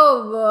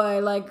 oh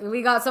boy, like,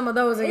 we got some of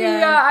those again.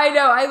 Yeah, I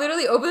know. I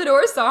literally opened the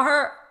door, saw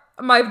her,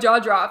 my jaw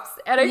drops,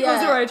 and I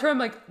closed the door, I turn, I'm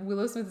like,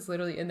 Willow Smith is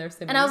literally in there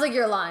sitting. And I was like,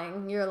 you're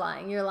lying. You're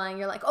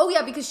like, oh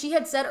yeah, because she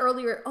had said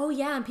earlier, oh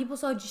yeah, and people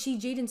saw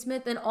Jaden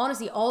Smith, and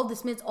honestly, all the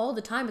Smiths all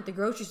the time at the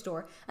grocery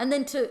store. And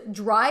then to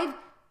drive,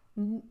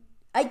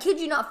 I kid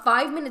you not,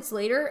 5 minutes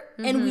later,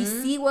 and we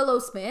see Willow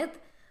Smith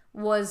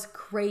was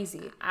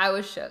crazy. I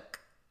was shook.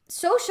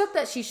 So shook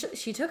that she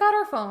took out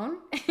her phone.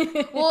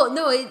 Well,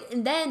 no,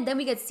 and then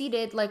we get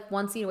seated like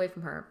one seat away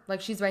from her, like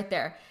she's right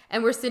there,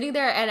 and we're sitting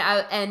there,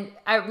 and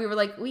we were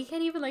like, we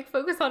can't even like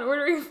focus on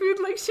ordering food,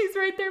 like she's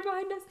right there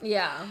behind us.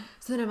 Yeah.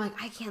 So then I'm like,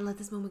 I can't let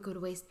this moment go to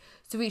waste.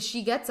 So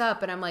she gets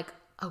up, and I'm like,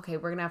 okay,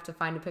 we're gonna have to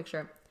find a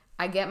picture.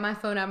 I get my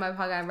phone out of my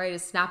pocket. I'm ready to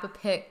snap a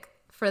pic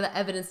for the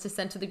evidence to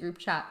send to the group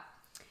chat.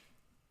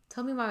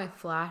 Tell me why my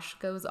flash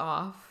goes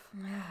off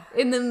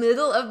in the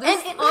middle of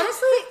this. And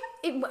honestly.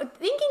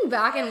 Thinking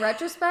back in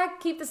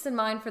retrospect, keep this in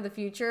mind for the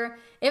future.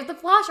 If the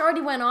flash already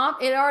went off,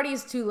 it already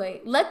is too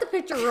late. Let the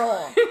picture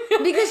roll.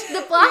 Because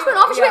the flash went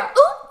off and she went,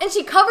 ooh, and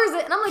she covers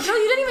it. And I'm like, no,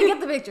 you didn't even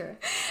get the picture.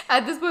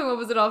 At this point, what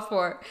was it all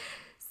for?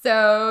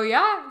 So,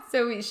 yeah.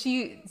 So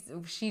she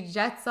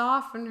jets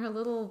off in her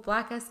little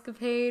black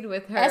escapade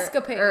with her...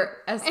 Escalade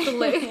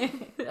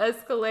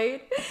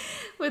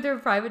with her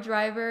private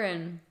driver.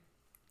 And...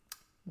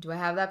 do I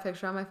have that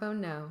picture on my phone?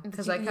 No,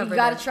 because I covered it. You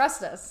gotta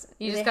trust us.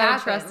 You just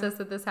gotta trust us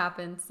that this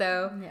happened.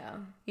 So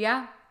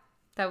yeah,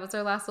 that was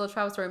our last little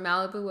travel story.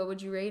 Malibu, what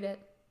would you rate it?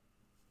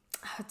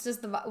 It's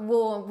just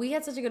we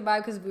had such a good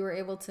vibe because we were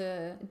able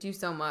to do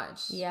so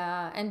much.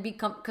 Yeah, and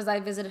because I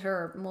visited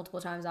her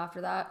multiple times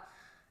after that.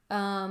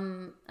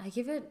 I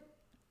give it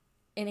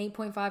an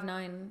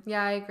 8.59.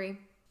 Yeah, I agree.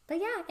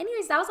 But yeah,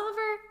 anyways, that was all of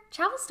our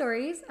travel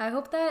stories. I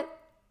hope that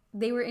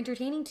they were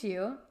entertaining to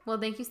you. Well,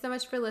 thank you so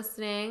much for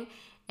listening.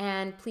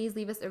 And please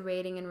leave us a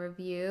rating and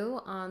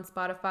review on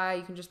Spotify.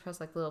 You can just press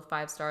like little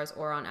 5 stars,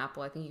 or on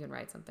Apple, I think you can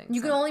write something.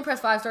 You can only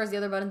press 5 stars. The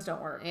other buttons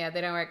don't work. Yeah,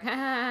 they don't work.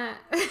 That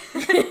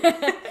was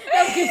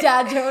a good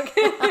dad joke.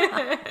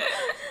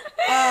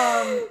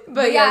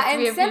 But yeah,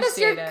 and send us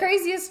your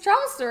craziest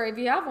travel story if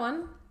you have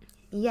one.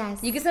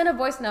 Yes. You can send a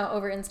voice note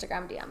over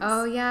Instagram DMs.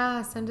 Oh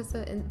yeah, send us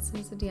a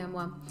DM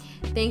one.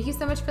 Thank you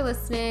so much for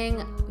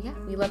listening. Yeah,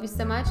 we love you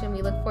so much, and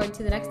we look forward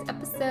to the next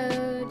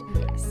episode.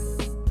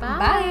 Yes.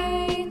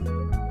 Bye. Bye.